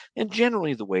offense. And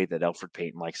generally, the way that Elfrid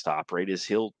Payton likes to operate is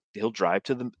he'll drive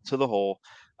to the hole,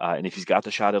 and if he's got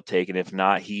the shot, he'll take it. If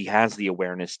not, he has the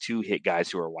awareness to hit guys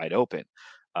who are wide open.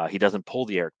 He doesn't pull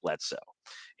the Eric Bledsoe.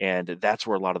 And that's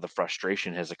where a lot of the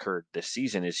frustration has occurred this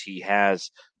season, is he has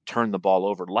turned the ball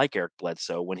over like Eric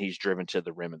Bledsoe when he's driven to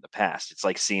the rim in the past. It's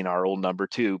like seeing our old number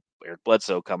 2, Eric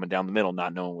Bledsoe, coming down the middle,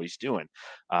 not knowing what he's doing.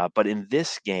 But in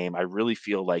this game, I really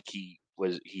feel like he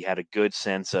had a good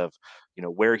sense of,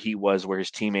 where he was, where his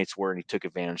teammates were, and he took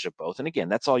advantage of both. And again,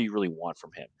 that's all you really want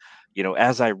from him.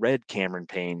 As I read Cameron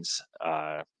Payne's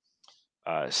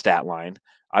stat line,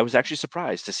 I was actually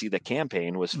surprised to see that Cam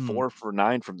Payne was 4 for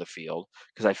 9 from the field,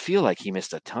 because I feel like he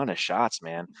missed a ton of shots,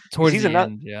 man. Towards the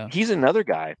end, yeah. He's another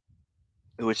guy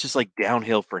who it's just like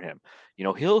downhill for him.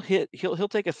 He'll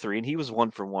take a 3, and he was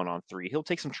 1 for 1 on 3. He'll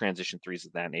take some transition threes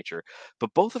of that nature.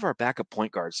 But both of our backup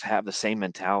point guards have the same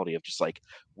mentality of just like,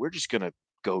 we're just gonna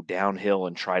go downhill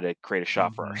and try to create a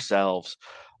shot for ourselves.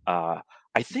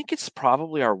 I think it's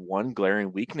probably our one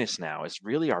glaring weakness now is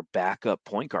really our backup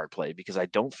point guard play, because I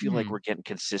don't feel like we're getting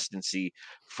consistency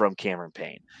from Cameron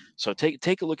Payne. So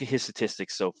take a look at his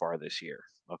statistics so far this year.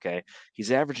 Okay,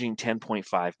 he's averaging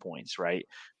 10.5 points, right,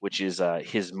 which is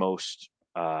his most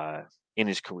in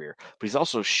his career. But he's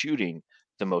also shooting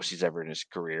the most he's ever in his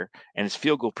career, and his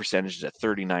field goal percentage is at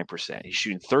 39%. He's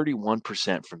shooting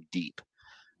 31% from deep.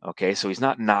 Okay, so he's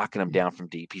not knocking them down from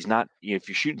deep. He's not, if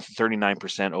you're shooting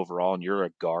 39% overall and you're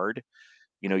a guard,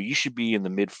 you should be in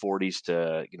the mid 40s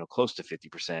to, close to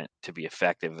 50% to be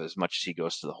effective as much as he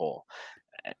goes to the hole.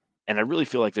 And I really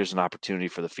feel like there's an opportunity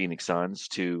for the Phoenix Suns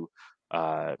to,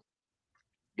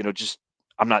 just,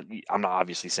 I'm not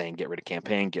obviously saying get rid of Cam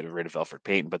Payne, get rid of Elfrid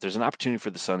Payton, but there's an opportunity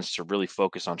for the Suns to really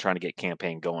focus on trying to get Cam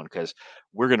Payne going, because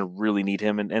we're going to really need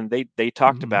him. And they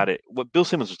talked about it. What Bill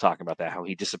Simmons was talking about, that how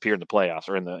he disappeared in the playoffs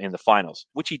or in the finals,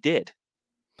 which he did.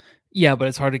 Yeah, but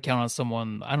it's hard to count on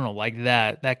someone, I don't know, like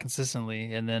that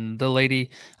consistently. And then the lady,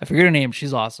 I forget her name,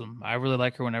 she's awesome. I really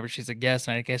like her whenever she's a guest,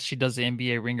 and I guess she does the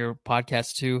NBA Ringer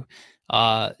podcast too.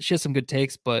 She has some good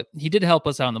takes, but he did help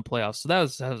us out in the playoffs, so that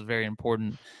was very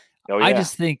important. Oh, yeah. I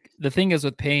just think the thing is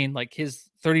with Payne, like his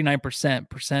 39%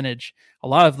 percentage, a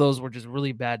lot of those were just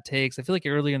really bad takes. I feel like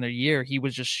earlier in the year, he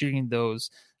was just shooting those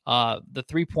The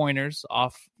 3-pointers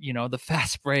off, the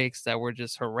fast breaks that were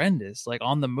just horrendous, like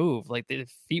on the move, like the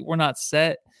feet were not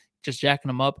set, just jacking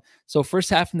them up. So first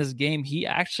half in this game, he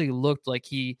actually looked like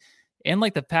in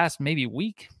like the past maybe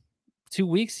week, 2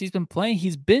 weeks he's been playing,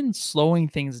 he's been slowing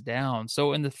things down.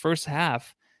 So in the first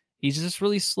half, he's just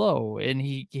really slow, and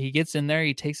he gets in there,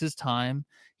 he takes his time,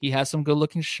 he has some good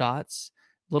looking shots,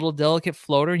 little delicate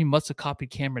floater. He must have copied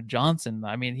Cameron Johnson.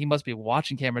 I mean, he must be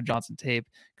watching Cameron Johnson tape,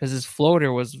 because his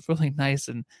floater was really nice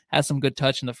and has some good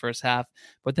touch in the first half.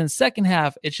 But then second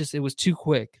half, it was too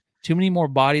quick. Too many more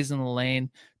bodies in the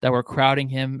lane that were crowding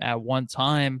him at one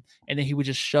time, and then he would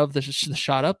just shove the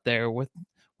shot up there with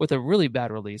a really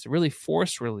bad release, a really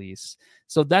forced release.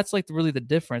 So that's like really the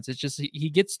difference. It's just he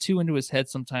gets too into his head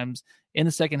sometimes. In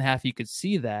the second half, you could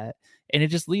see that, and it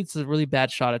just leads to really bad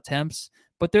shot attempts.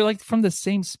 But they're like from the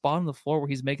same spot on the floor where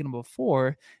he's making them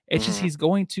before. It's just he's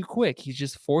going too quick. He's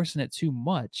just forcing it too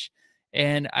much.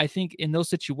 And I think in those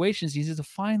situations, he needs to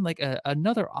find like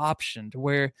another option to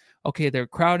where, okay, they're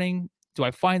crowding. Do I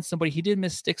find somebody? He did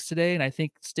miss Sticks today, and I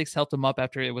think Sticks helped him up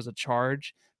after it was a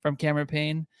charge from Cameron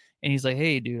Payne. And he's like,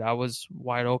 hey, dude, I was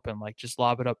wide open. Like, just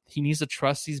lob it up. He needs to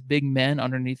trust these big men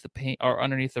underneath the paint or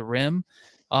underneath the rim,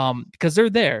 because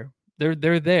they're there.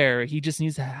 They're there. He just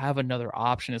needs to have another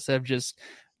option instead of just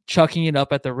chucking it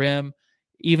up at the rim.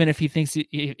 Even if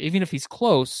he's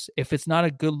close, if it's not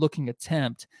a good looking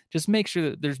attempt, just make sure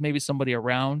that there's maybe somebody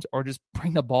around, or just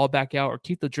bring the ball back out, or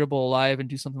keep the dribble alive and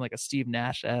do something like a Steve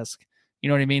Nash-esque. You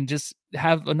know what I mean? Just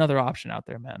have another option out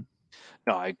there, man.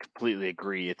 No, I completely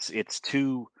agree. It's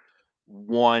too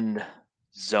one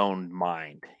zoned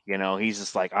mind. He's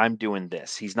just like, I'm doing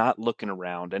this. He's not looking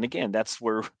around. And again, that's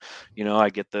where, I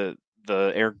get the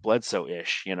Eric Bledsoe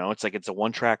ish. It's like it's a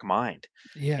one track mind.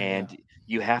 Yeah. And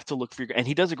you have to look for and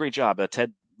he does a great job.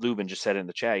 Ted Lubin just said it in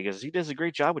the chat. He goes, he does a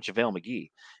great job with JaVale McGee.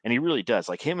 And he really does.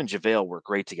 Like, him and JaVale work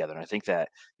great together. And I think that,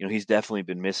 he's definitely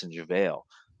been missing JaVale.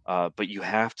 But you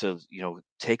have to,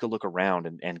 take a look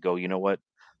around and go, you know what?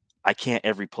 I can't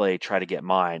every play try to get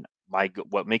mine.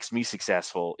 What makes me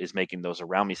successful is making those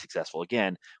around me successful.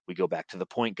 Again, we go back to the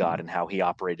point guard and how he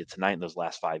operated tonight in those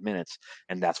last 5 minutes,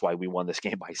 and that's why we won this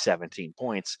game by 17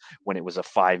 points when it was a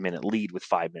 5-minute lead with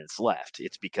 5 minutes left.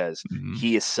 It's because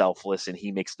he is selfless and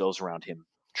he makes those around him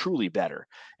truly better,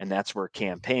 and that's where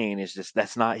Cam Payne is just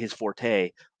that's not his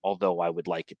forte. Although I would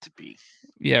like it to be.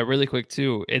 Yeah, really quick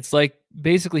too. It's like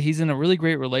basically he's in a really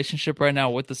great relationship right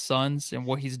now with the Suns, and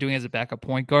what he's doing as a backup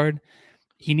point guard.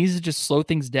 He needs to just slow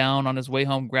things down on his way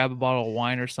home, grab a bottle of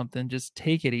wine or something. Just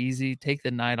take it easy, take the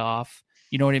night off.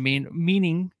 You know what I mean?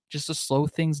 Meaning just to slow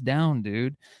things down,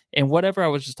 dude. And whatever I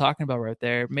was just talking about right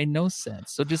there made no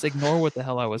sense. So just ignore what the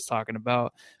hell I was talking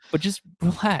about, but just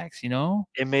relax,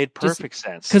 It made perfect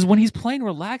sense. Because when he's playing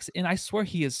relaxed, and I swear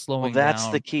he is slowing down. That's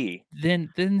the key. Then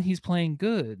he's playing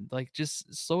good. Like,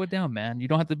 just slow it down, man. You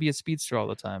don't have to be a speedster all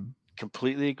the time.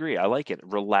 Completely agree. I like it.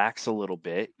 Relax a little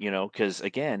bit, because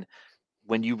again,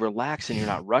 when you relax and you're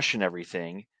not rushing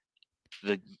everything,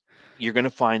 you're going to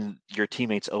find your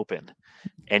teammates open,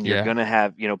 and you're going to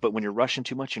have, but when you're rushing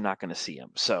too much, you're not going to see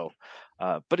them. So,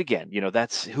 but again,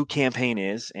 that's who Cam Payne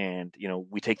is. And,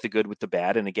 we take the good with the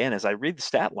bad. And again, as I read the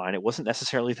stat line, it wasn't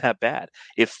necessarily that bad.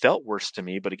 It felt worse to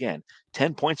me, but again,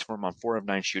 10 points for him on 4 of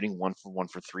 9 shooting, 1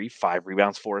 for 3, 5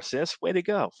 rebounds, 4 assists. Way to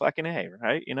go. Fucking A,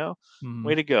 right?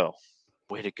 Way to go.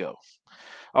 Way to go.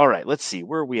 All right, let's see.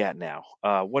 Where are we at now?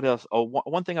 What else? Oh,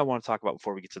 one thing I want to talk about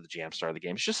before we get to the jam star of the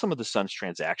game is just some of the Suns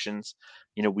transactions.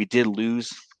 We did lose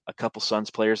a couple Suns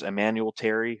players. Emmanuel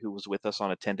Terry, who was with us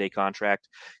on a 10-day contract,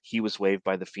 he was waived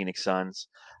by the Phoenix Suns.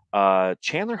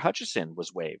 Chandler Hutchison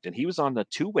was waived, and he was on a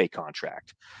 2-way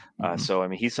contract. So, I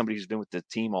mean, he's somebody who's been with the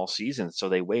team all season, so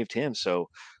they waived him. So,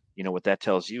 what that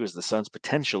tells you is the Suns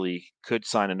potentially could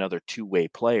sign another 2-way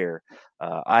player.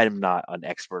 I'm not an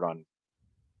expert on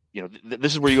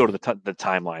this is where you go to the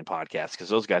timeline podcast, because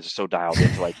those guys are so dialed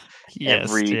into like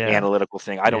every analytical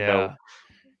thing. I don't know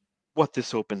what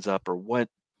this opens up or what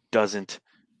doesn't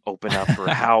open up, or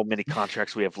how many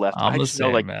contracts we have left. I just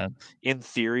know, like, man, in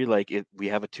theory, like we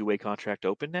have a 2-way contract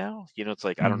open now. It's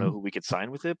like I don't know who we could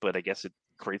sign with it, but I guess it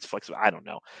creates flexibility. I don't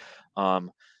know.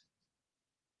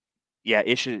 Yeah,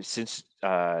 Ish, since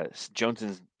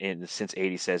Jones since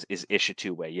 80 says, is Ish a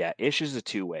 2-way? Yeah, Ish is a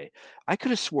 2-way. I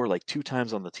could have swore like 2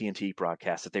 times on the TNT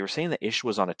broadcast that they were saying that Ish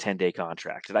was on a 10-day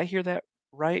contract. Did I hear that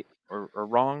right or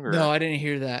wrong? Or... No, I didn't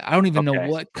hear that. I don't even know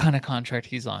what kind of contract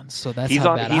he's on. So that's he's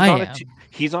how on, bad he's I on am.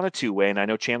 He's on a 2-way, and I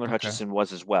know Chandler Hutchison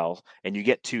was as well. And you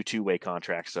get 2-way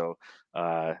contracts. So,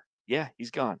 yeah, he's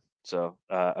gone. So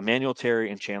Emmanuel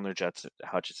Terry and Chandler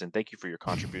Hutchison, thank you for your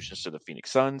contributions to the Phoenix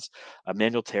Suns.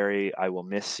 Emmanuel Terry, I will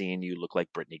miss seeing you look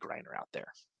like Brittany Griner out there.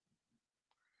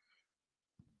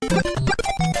 Jam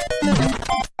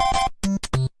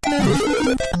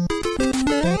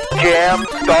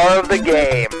Star of the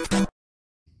Game.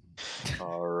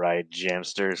 All right,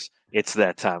 Jamsters, it's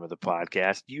that time of the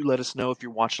podcast. You let us know if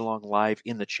you're watching along live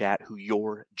in the chat who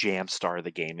your Jam Star of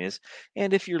the Game is.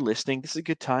 And if you're listening, this is a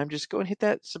good time. Just go and hit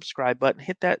that subscribe button,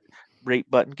 hit that rate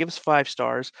button, give us 5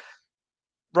 stars.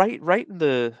 Write in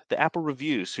the Apple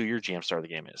reviews who your Jam Star of the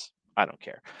Game is. I don't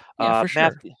care. Yeah, for sure.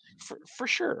 Matthew, for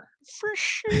sure.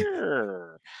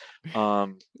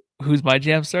 Who's my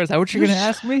jam star? Is that what you're going to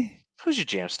ask me? Who's your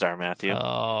Jam Star, Matthew?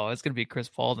 Oh, it's going to be Chris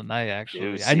Paul tonight,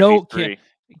 actually. Dude, I know CP3.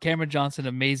 Cameron Johnson,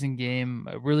 amazing game,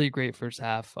 a really great first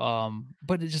half,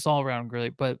 but it's just all around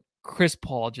great. But Chris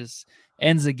Paul just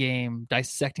ends the game,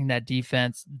 dissecting that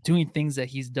defense, doing things that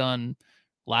he's done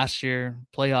last year,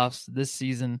 playoffs, this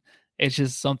season. It's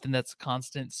just something that's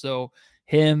constant. So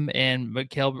him and not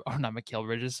Mikal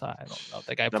Bridges, I don't know.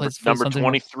 That guy plays for number something.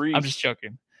 23. I'm just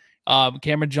joking.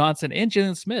 Cameron Johnson and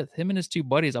Jalen Smith, him and his 2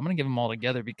 buddies. I'm gonna give them all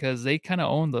together because they kind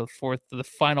of own the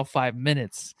final 5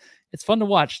 minutes. It's fun to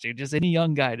watch, dude. Just any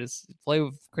young guy, just play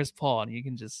with Chris Paul, and you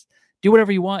can just do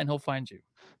whatever you want, and he'll find you.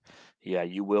 Yeah,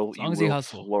 you will. As long as he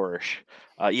hustles. Flourish.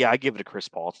 Yeah, I give it to Chris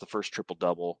Paul. It's the first triple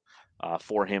double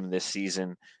for him this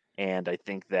season, and I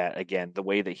think that again, the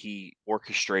way that he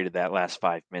orchestrated that last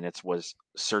 5 minutes was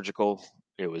surgical.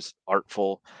 It was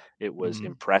artful. It was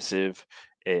impressive.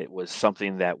 It was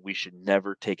something that we should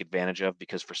never take advantage of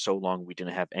because for so long we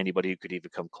didn't have anybody who could even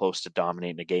come close to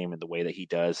dominating a game in the way that he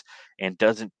does, and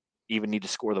doesn't even need to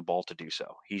score the ball to do so.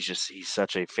 He's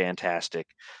such a fantastic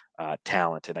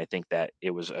talent, and I think that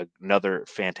it was another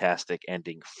fantastic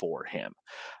ending for him.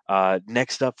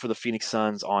 Next up for the Phoenix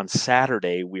Suns on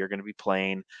Saturday, we are going to be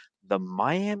playing the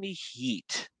Miami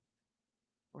Heat.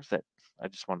 Where's that? I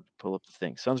just wanted to pull up the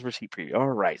thing. Suns versus Heat preview. All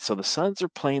right, so the Suns are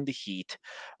playing the Heat.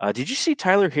 Did you see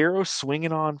Tyler Hero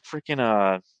swinging on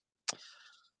freaking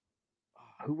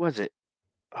who was it?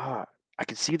 I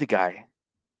can see the guy.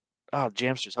 Oh,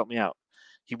 Jamsters, help me out.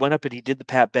 He went up and he did the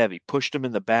Pat Bev. He pushed him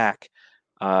in the back.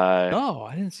 Oh,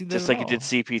 I didn't see that. Just like he did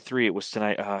CP3. It was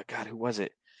tonight. God, who was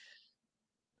it?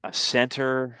 A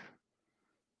center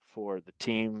for the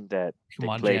team that Come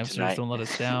on, played Jamsters, tonight. don't let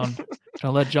us down.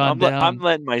 Don't let John down. I'm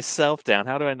letting myself down.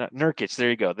 How do I not? Nurkic. There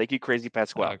you go. Thank you, Crazy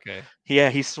Pasquale. Okay. Yeah,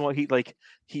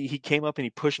 he came up and he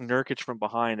pushed Nurkic from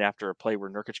behind after a play where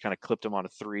Nurkic kind of clipped him on a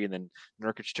 3, and then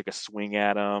Nurkic took a swing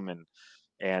at him and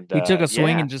He took a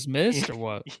swing and just missed, or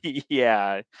what?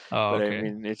 Yeah. Oh, But okay. I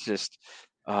mean, it's just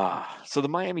so the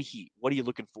Miami Heat. What are you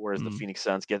looking for as the Phoenix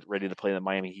Suns get ready to play the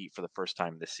Miami Heat for the first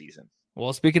time this season?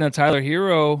 Well, speaking of Tyler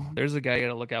Hero, there's a guy you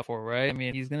got to look out for, right? I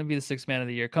mean, he's going to be the 6th man of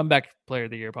the year, comeback player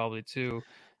of the year, probably too.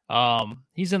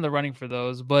 He's in the running for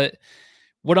those. But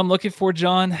what I'm looking for,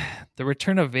 John, the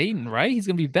return of Ayton, right? He's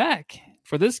going to be back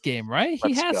for this game, right?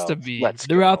 He has to be.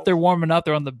 They're out there warming up.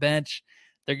 They're on the bench.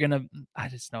 They're going to, I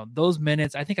just know, those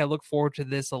minutes. I think I look forward to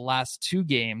this the last 2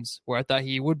 games where I thought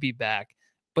he would be back.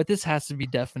 But this has to be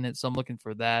definite, so I'm looking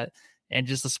for that. And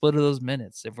just a split of those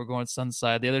minutes if we're going Suns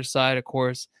side. The other side, of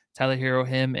course, Tyler Hero,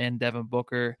 him, and Devin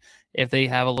Booker, if they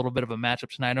have a little bit of a matchup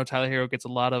tonight. I know Tyler Hero gets a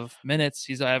lot of minutes.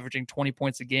 He's averaging 20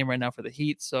 points a game right now for the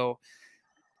Heat. So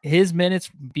his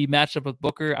minutes be matched up with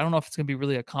Booker. I don't know if it's going to be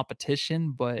really a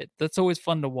competition, but that's always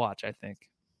fun to watch, I think.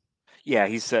 Yeah,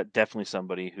 he's definitely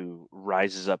somebody who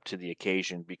rises up to the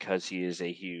occasion because he is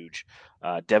a huge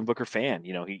Devin Booker fan.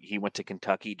 You know, he went to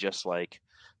Kentucky just like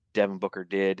Devin Booker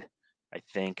did, I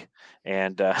think.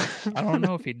 And I don't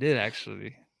know if he did,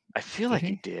 actually. I feel like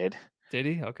he did. Did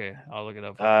he? Okay, I'll look it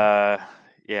up.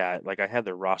 Yeah, like I had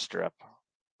the roster up.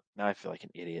 Now I feel like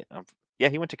an idiot. Yeah,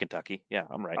 he went to Kentucky. Yeah,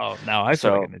 I'm right. Oh, now I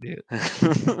feel like an idiot.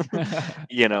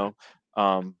 You know,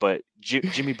 but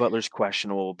Jimmy Butler's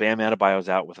questionable. Bam Adebayo's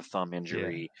out with a thumb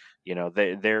injury. Yeah. You know,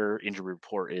 their injury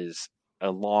report is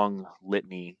a long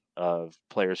litany of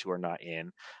players who are not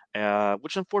in,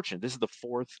 which is unfortunate. This is the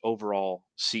 4th overall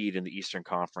seed in the Eastern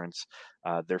Conference.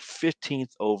 They're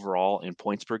 15th overall in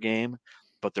points per game,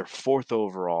 but they're 4th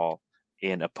overall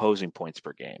in opposing points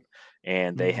per game.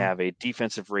 And they have a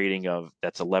defensive rating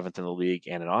that's 11th in the league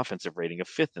and an offensive rating of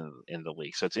 5th in the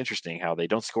league. So it's interesting how they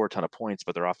don't score a ton of points,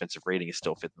 but their offensive rating is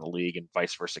still 5th in the league, and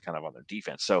vice versa kind of on their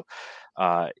defense. So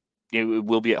it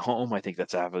will be at home. I think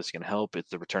that's obviously going to help. It's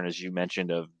the return, as you mentioned,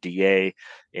 of DA.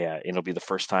 Yeah, it'll be the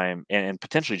first time, and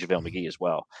potentially JaVale McGee as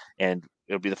well. And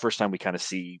it'll be the first time we kind of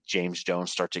see James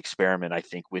Jones start to experiment, I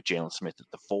think, with Jalen Smith at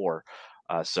the 4.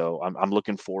 So I'm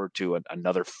looking forward to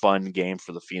another fun game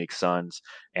for the Phoenix Suns,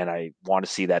 and I want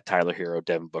to see that Tyler Hero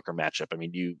Devin Booker matchup. I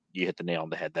mean, you hit the nail on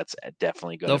the head. That's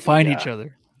definitely going to. They'll find each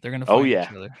other. They're going to find each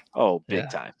other. Oh, big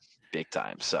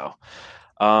time. So,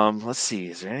 Let's see.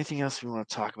 Is there anything else we want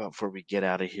to talk about before we get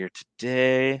out of here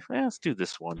today? Well, let's do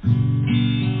this one.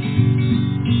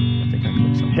 I think I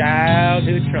clicked something.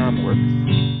 Childhood trauma. Work.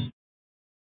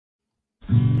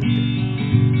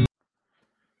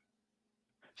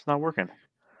 It's not working. What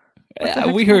the Yeah,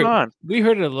 heck's we going heard on?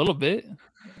 it a little bit.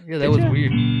 Yeah, that Did was ya?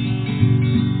 weird.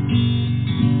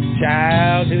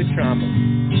 Childhood trauma.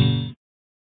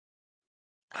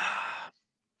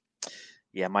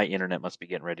 Yeah, my internet must be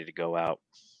getting ready to go out.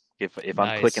 If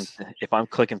Nice. I'm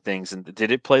clicking things, and did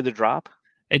it play the drop?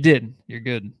 It did. You're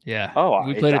good. Yeah. Oh,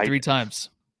 We played it 3 times.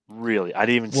 Really? I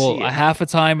didn't even Well, see a it. half a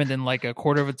time and then like a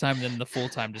quarter of a time, and then the full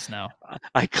time just now.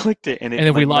 I clicked it, and And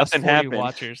then we like, lost nothing 40 happened.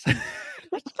 watchers.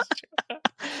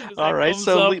 All right,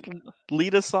 so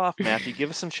lead us off, Matthew. Give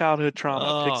us some childhood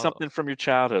trauma. Pick Oh. something from your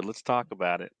childhood. Let's talk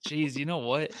about it. Geez, you know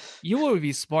what? You would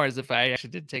be smart as if I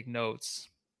actually did take notes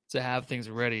to have things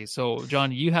ready. So,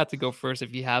 John, you have to go first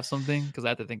if you have something, because I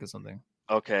have to think of something.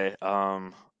 Okay.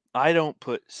 I don't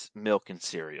put milk in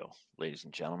cereal, ladies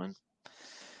and gentlemen.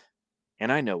 And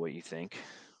I know what you think.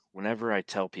 Whenever I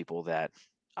tell people that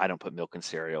I don't put milk in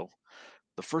cereal,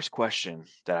 the first question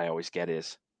that I always get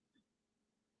is,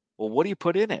 well, what do you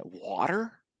put in it?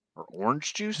 Water or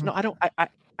orange juice? No, I don't. I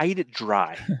eat it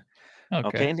dry.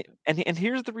 Okay. And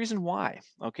here's the reason why.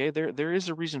 Okay. There is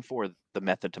a reason for the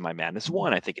method to my madness.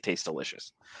 One, I think it tastes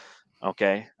delicious.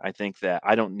 Okay. I think that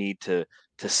I don't need to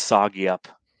soggy up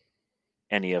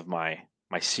any of my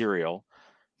cereal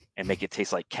and make it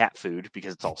taste like cat food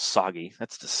because it's all soggy.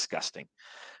 That's disgusting.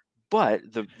 But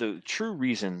the true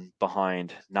reason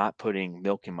behind not putting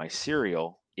milk in my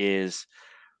cereal is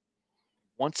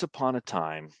once upon a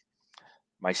time,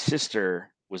 my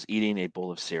sister was eating a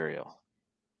bowl of cereal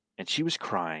and she was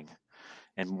crying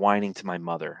and whining to my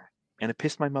mother, and it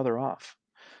pissed my mother off.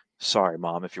 Sorry,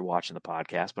 Mom, if you're watching the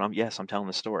podcast, but I'm telling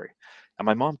the story. And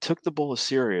my mom took the bowl of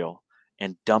cereal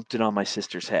and dumped it on my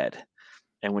sister's head.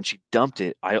 And when she dumped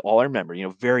it, all I remember,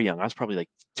 very young, I was probably like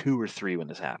 2 or 3 when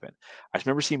this happened. I just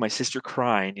remember seeing my sister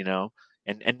crying,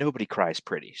 and nobody cries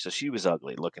pretty. So she was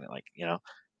ugly looking at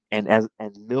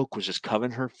and milk was just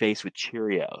covering her face with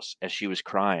Cheerios as she was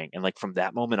crying. And like from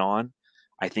that moment on,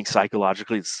 I think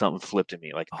psychologically something flipped in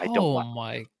me. Like I don't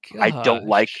my I don't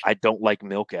like gosh. I don't like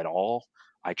milk at all.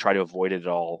 I try to avoid it at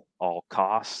all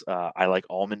costs. I like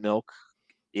almond milk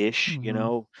ish,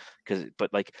 Mhm.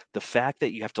 but like the fact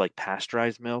that you have to like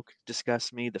pasteurize milk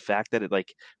disgusts me. The fact that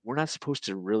we're not supposed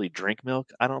to really drink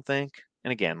milk, I don't think.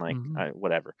 And again, Mhm.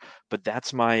 whatever. But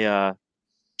that's my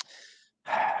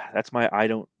I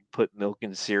don't put milk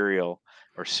in cereal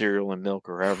or cereal and milk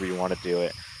or however you want to do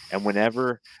it.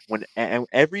 And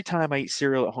every time I eat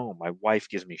cereal at home, my wife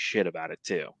gives me shit about it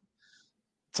too.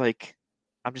 It's like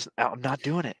I'm not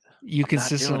doing it. You I'm not doing it.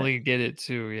 consistently get it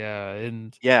too, yeah.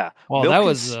 And Yeah, well, milk that can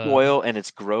was spoil and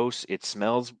it's gross. It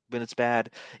smells when it's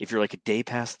bad. If you're like a day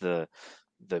past the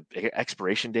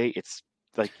expiration date, it's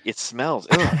like it smells.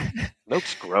 Ugh.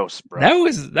 Milk's gross, bro.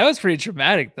 that was pretty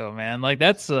traumatic though, man. Like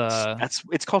that's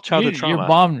It's called childhood your trauma.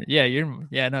 mom,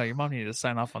 your mom needed to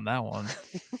sign off on that one.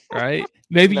 Right?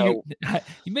 Maybe No.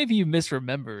 you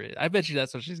misremember it. I bet you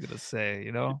that's what she's gonna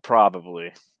say,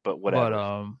 Probably, but whatever.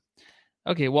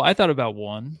 But okay, well, I thought about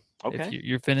one. If Okay.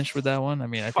 you're finished with that one, I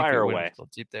mean, I think Fire it went away. a little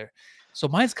deep there. So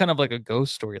mine's kind of like a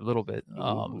ghost story a little bit.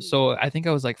 Ooh. So I think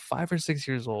I was like 5 or 6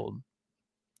 years old,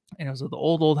 and it was the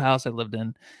old house I lived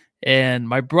in, and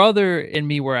my brother and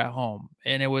me were at home,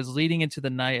 and it was leading into the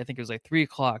night. I think it was like 3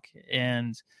 o'clock,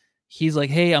 and he's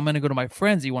like, "Hey, I'm gonna go to my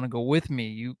friends. You want to go with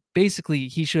me?"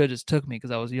 He should have just took me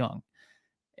because I was young.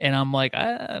 And I'm like,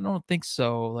 I don't think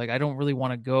so. Like, I don't really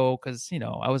want to go because,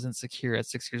 I was insecure at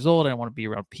 6 years old. I didn't want to be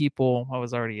around people. I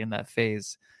was already in that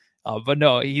phase. But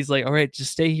no, he's like, all right,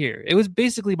 just stay here. It was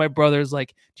basically my brother's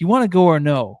like, do you want to go or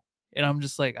no? And I'm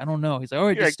just like, I don't know. He's like, all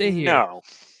right, You're just stay like, here. no.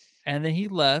 And then he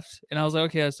left. And I was like,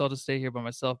 okay, so I'll just stay here by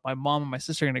myself. My mom and my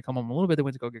sister are going to come home a little bit. They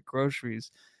went to go get groceries.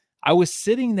 I was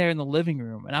sitting there in the living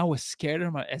room and I was scared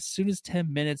of as soon as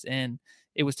 10 minutes in,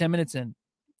 it was 10 minutes in,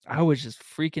 I was just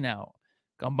freaking out.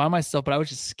 I'm by myself, but I was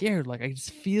just scared. Like, I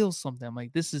just feel something. I'm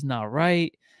like, this is not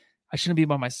right. I shouldn't be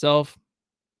by myself.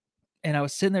 And I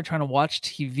was sitting there trying to watch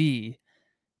TV,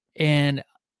 and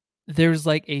there's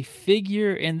like a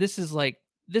figure, and this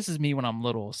is me when I'm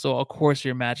little. So of course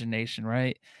your imagination,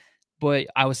 right? But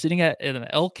I was sitting at an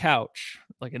L couch,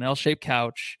 like an L-shaped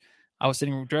couch. I was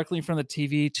sitting directly in front of the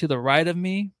TV. To the right of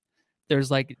me, there's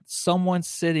like someone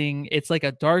sitting. It's like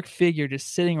a dark figure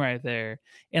just sitting right there.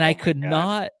 And I could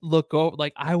not look over.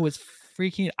 Like I was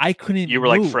freaking, I couldn't You were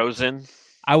move. like frozen?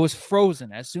 I was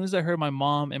frozen. As soon as I heard my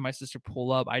mom and my sister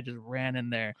pull up, I just ran in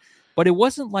there. But it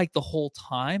wasn't like the whole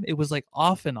time. It was like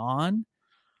off and on.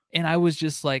 And I was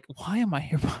just like, why am I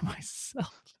here by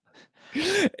myself?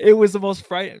 It was the most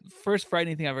first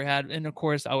frightening thing I ever had. And of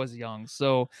course I was young,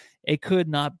 so it could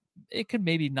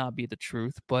maybe not be the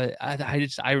truth, but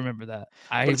I remember that.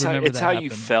 It's how you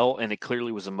felt, and it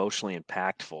clearly was emotionally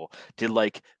impactful. Did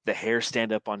like the hair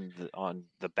stand up on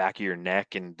the back of your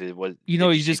neck, and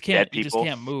you just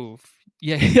can't move.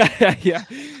 Yeah.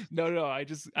 No,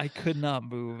 I could not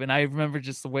move, and I remember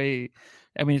just the way.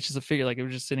 I mean, it's just a figure, like it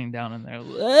was just sitting down in there.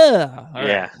 All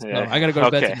right, so I gotta go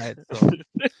to bed tonight. So.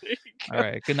 All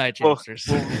right, good night, Jamsters.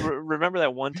 Well, remember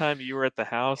that one time you were at the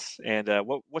house, and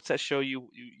what's that show you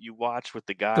watch with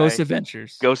the guy? Ghost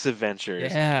Adventures.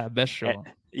 Yeah, best show.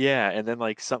 And then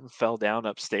like something fell down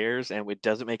upstairs, and it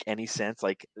doesn't make any sense.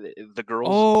 Like the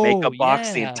girl's makeup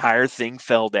box, the entire thing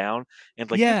fell down, and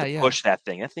like you have to push that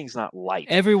thing. That thing's not light.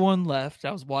 Everyone left.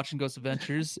 I was watching Ghost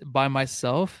Adventures by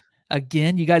myself.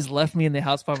 Again, you guys left me in the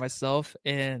house by myself,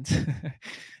 and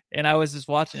and I was just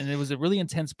watching, and it was a really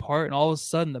intense part. And all of a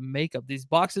sudden, the makeup, these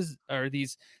boxes or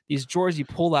these drawers you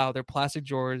pull out, they're plastic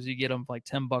drawers. You get them for like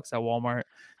 $10 at Walmart.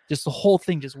 Just the whole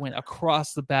thing just went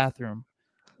across the bathroom,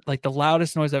 like the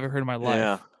loudest noise I've ever heard in my life.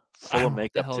 Yeah, full of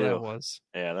makeup too. That was.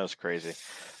 Yeah, that was crazy.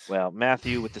 Well,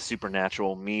 Matthew with the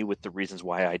supernatural, me with the reasons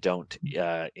why I don't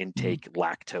intake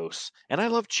lactose, and I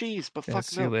love cheese, but fuck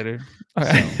see you milk. later. All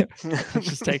right,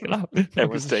 just take it off.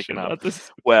 Everyone's taking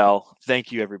off. Well,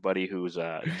 thank you everybody who's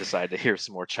decided to hear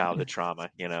some more childhood trauma.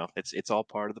 You know, it's all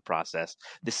part of the process.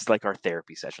 This is like our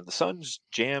therapy session, the Suns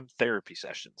Jam therapy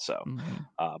session. So,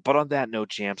 but on that note,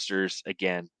 Jamsters,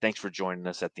 again, thanks for joining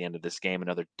us at the end of this game.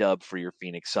 Another dub for your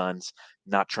Phoenix Suns.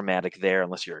 Not traumatic there,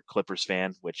 unless you're a Clippers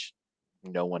fan, which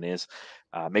no one is.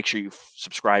 Make sure you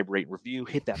subscribe, rate, review,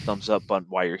 hit that thumbs up button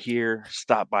while you're here.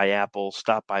 Stop by Apple,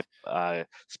 stop by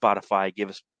Spotify, give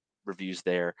us reviews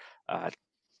there.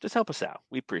 Just help us out.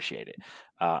 We appreciate it.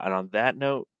 And on that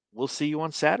note, we'll see you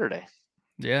on Saturday.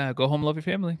 Yeah, go home, love your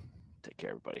family. Take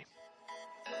care, everybody.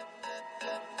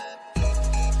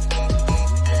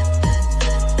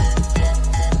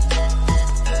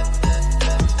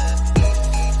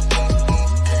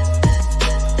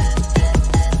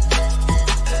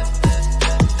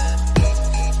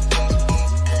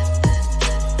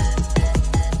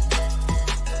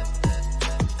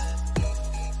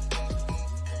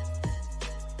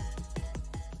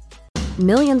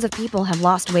 Millions of people have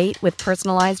lost weight with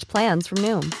personalized plans from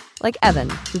Noom. Like Evan,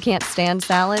 who can't stand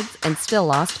salads and still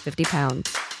lost 50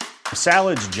 pounds.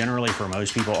 Salads generally for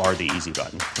most people are the easy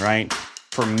button, right?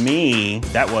 For me,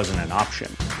 that wasn't an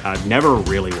option. I never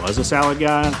really was a salad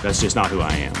guy. That's just not who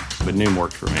I am. But Noom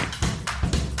worked for me.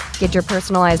 Get your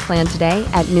personalized plan today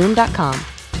at Noom.com.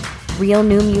 Real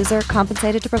Noom user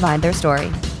compensated to provide their story.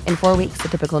 In 4 weeks, the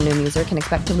typical Noom user can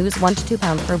expect to lose 1 to 2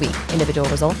 pounds per week. Individual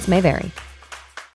results may vary.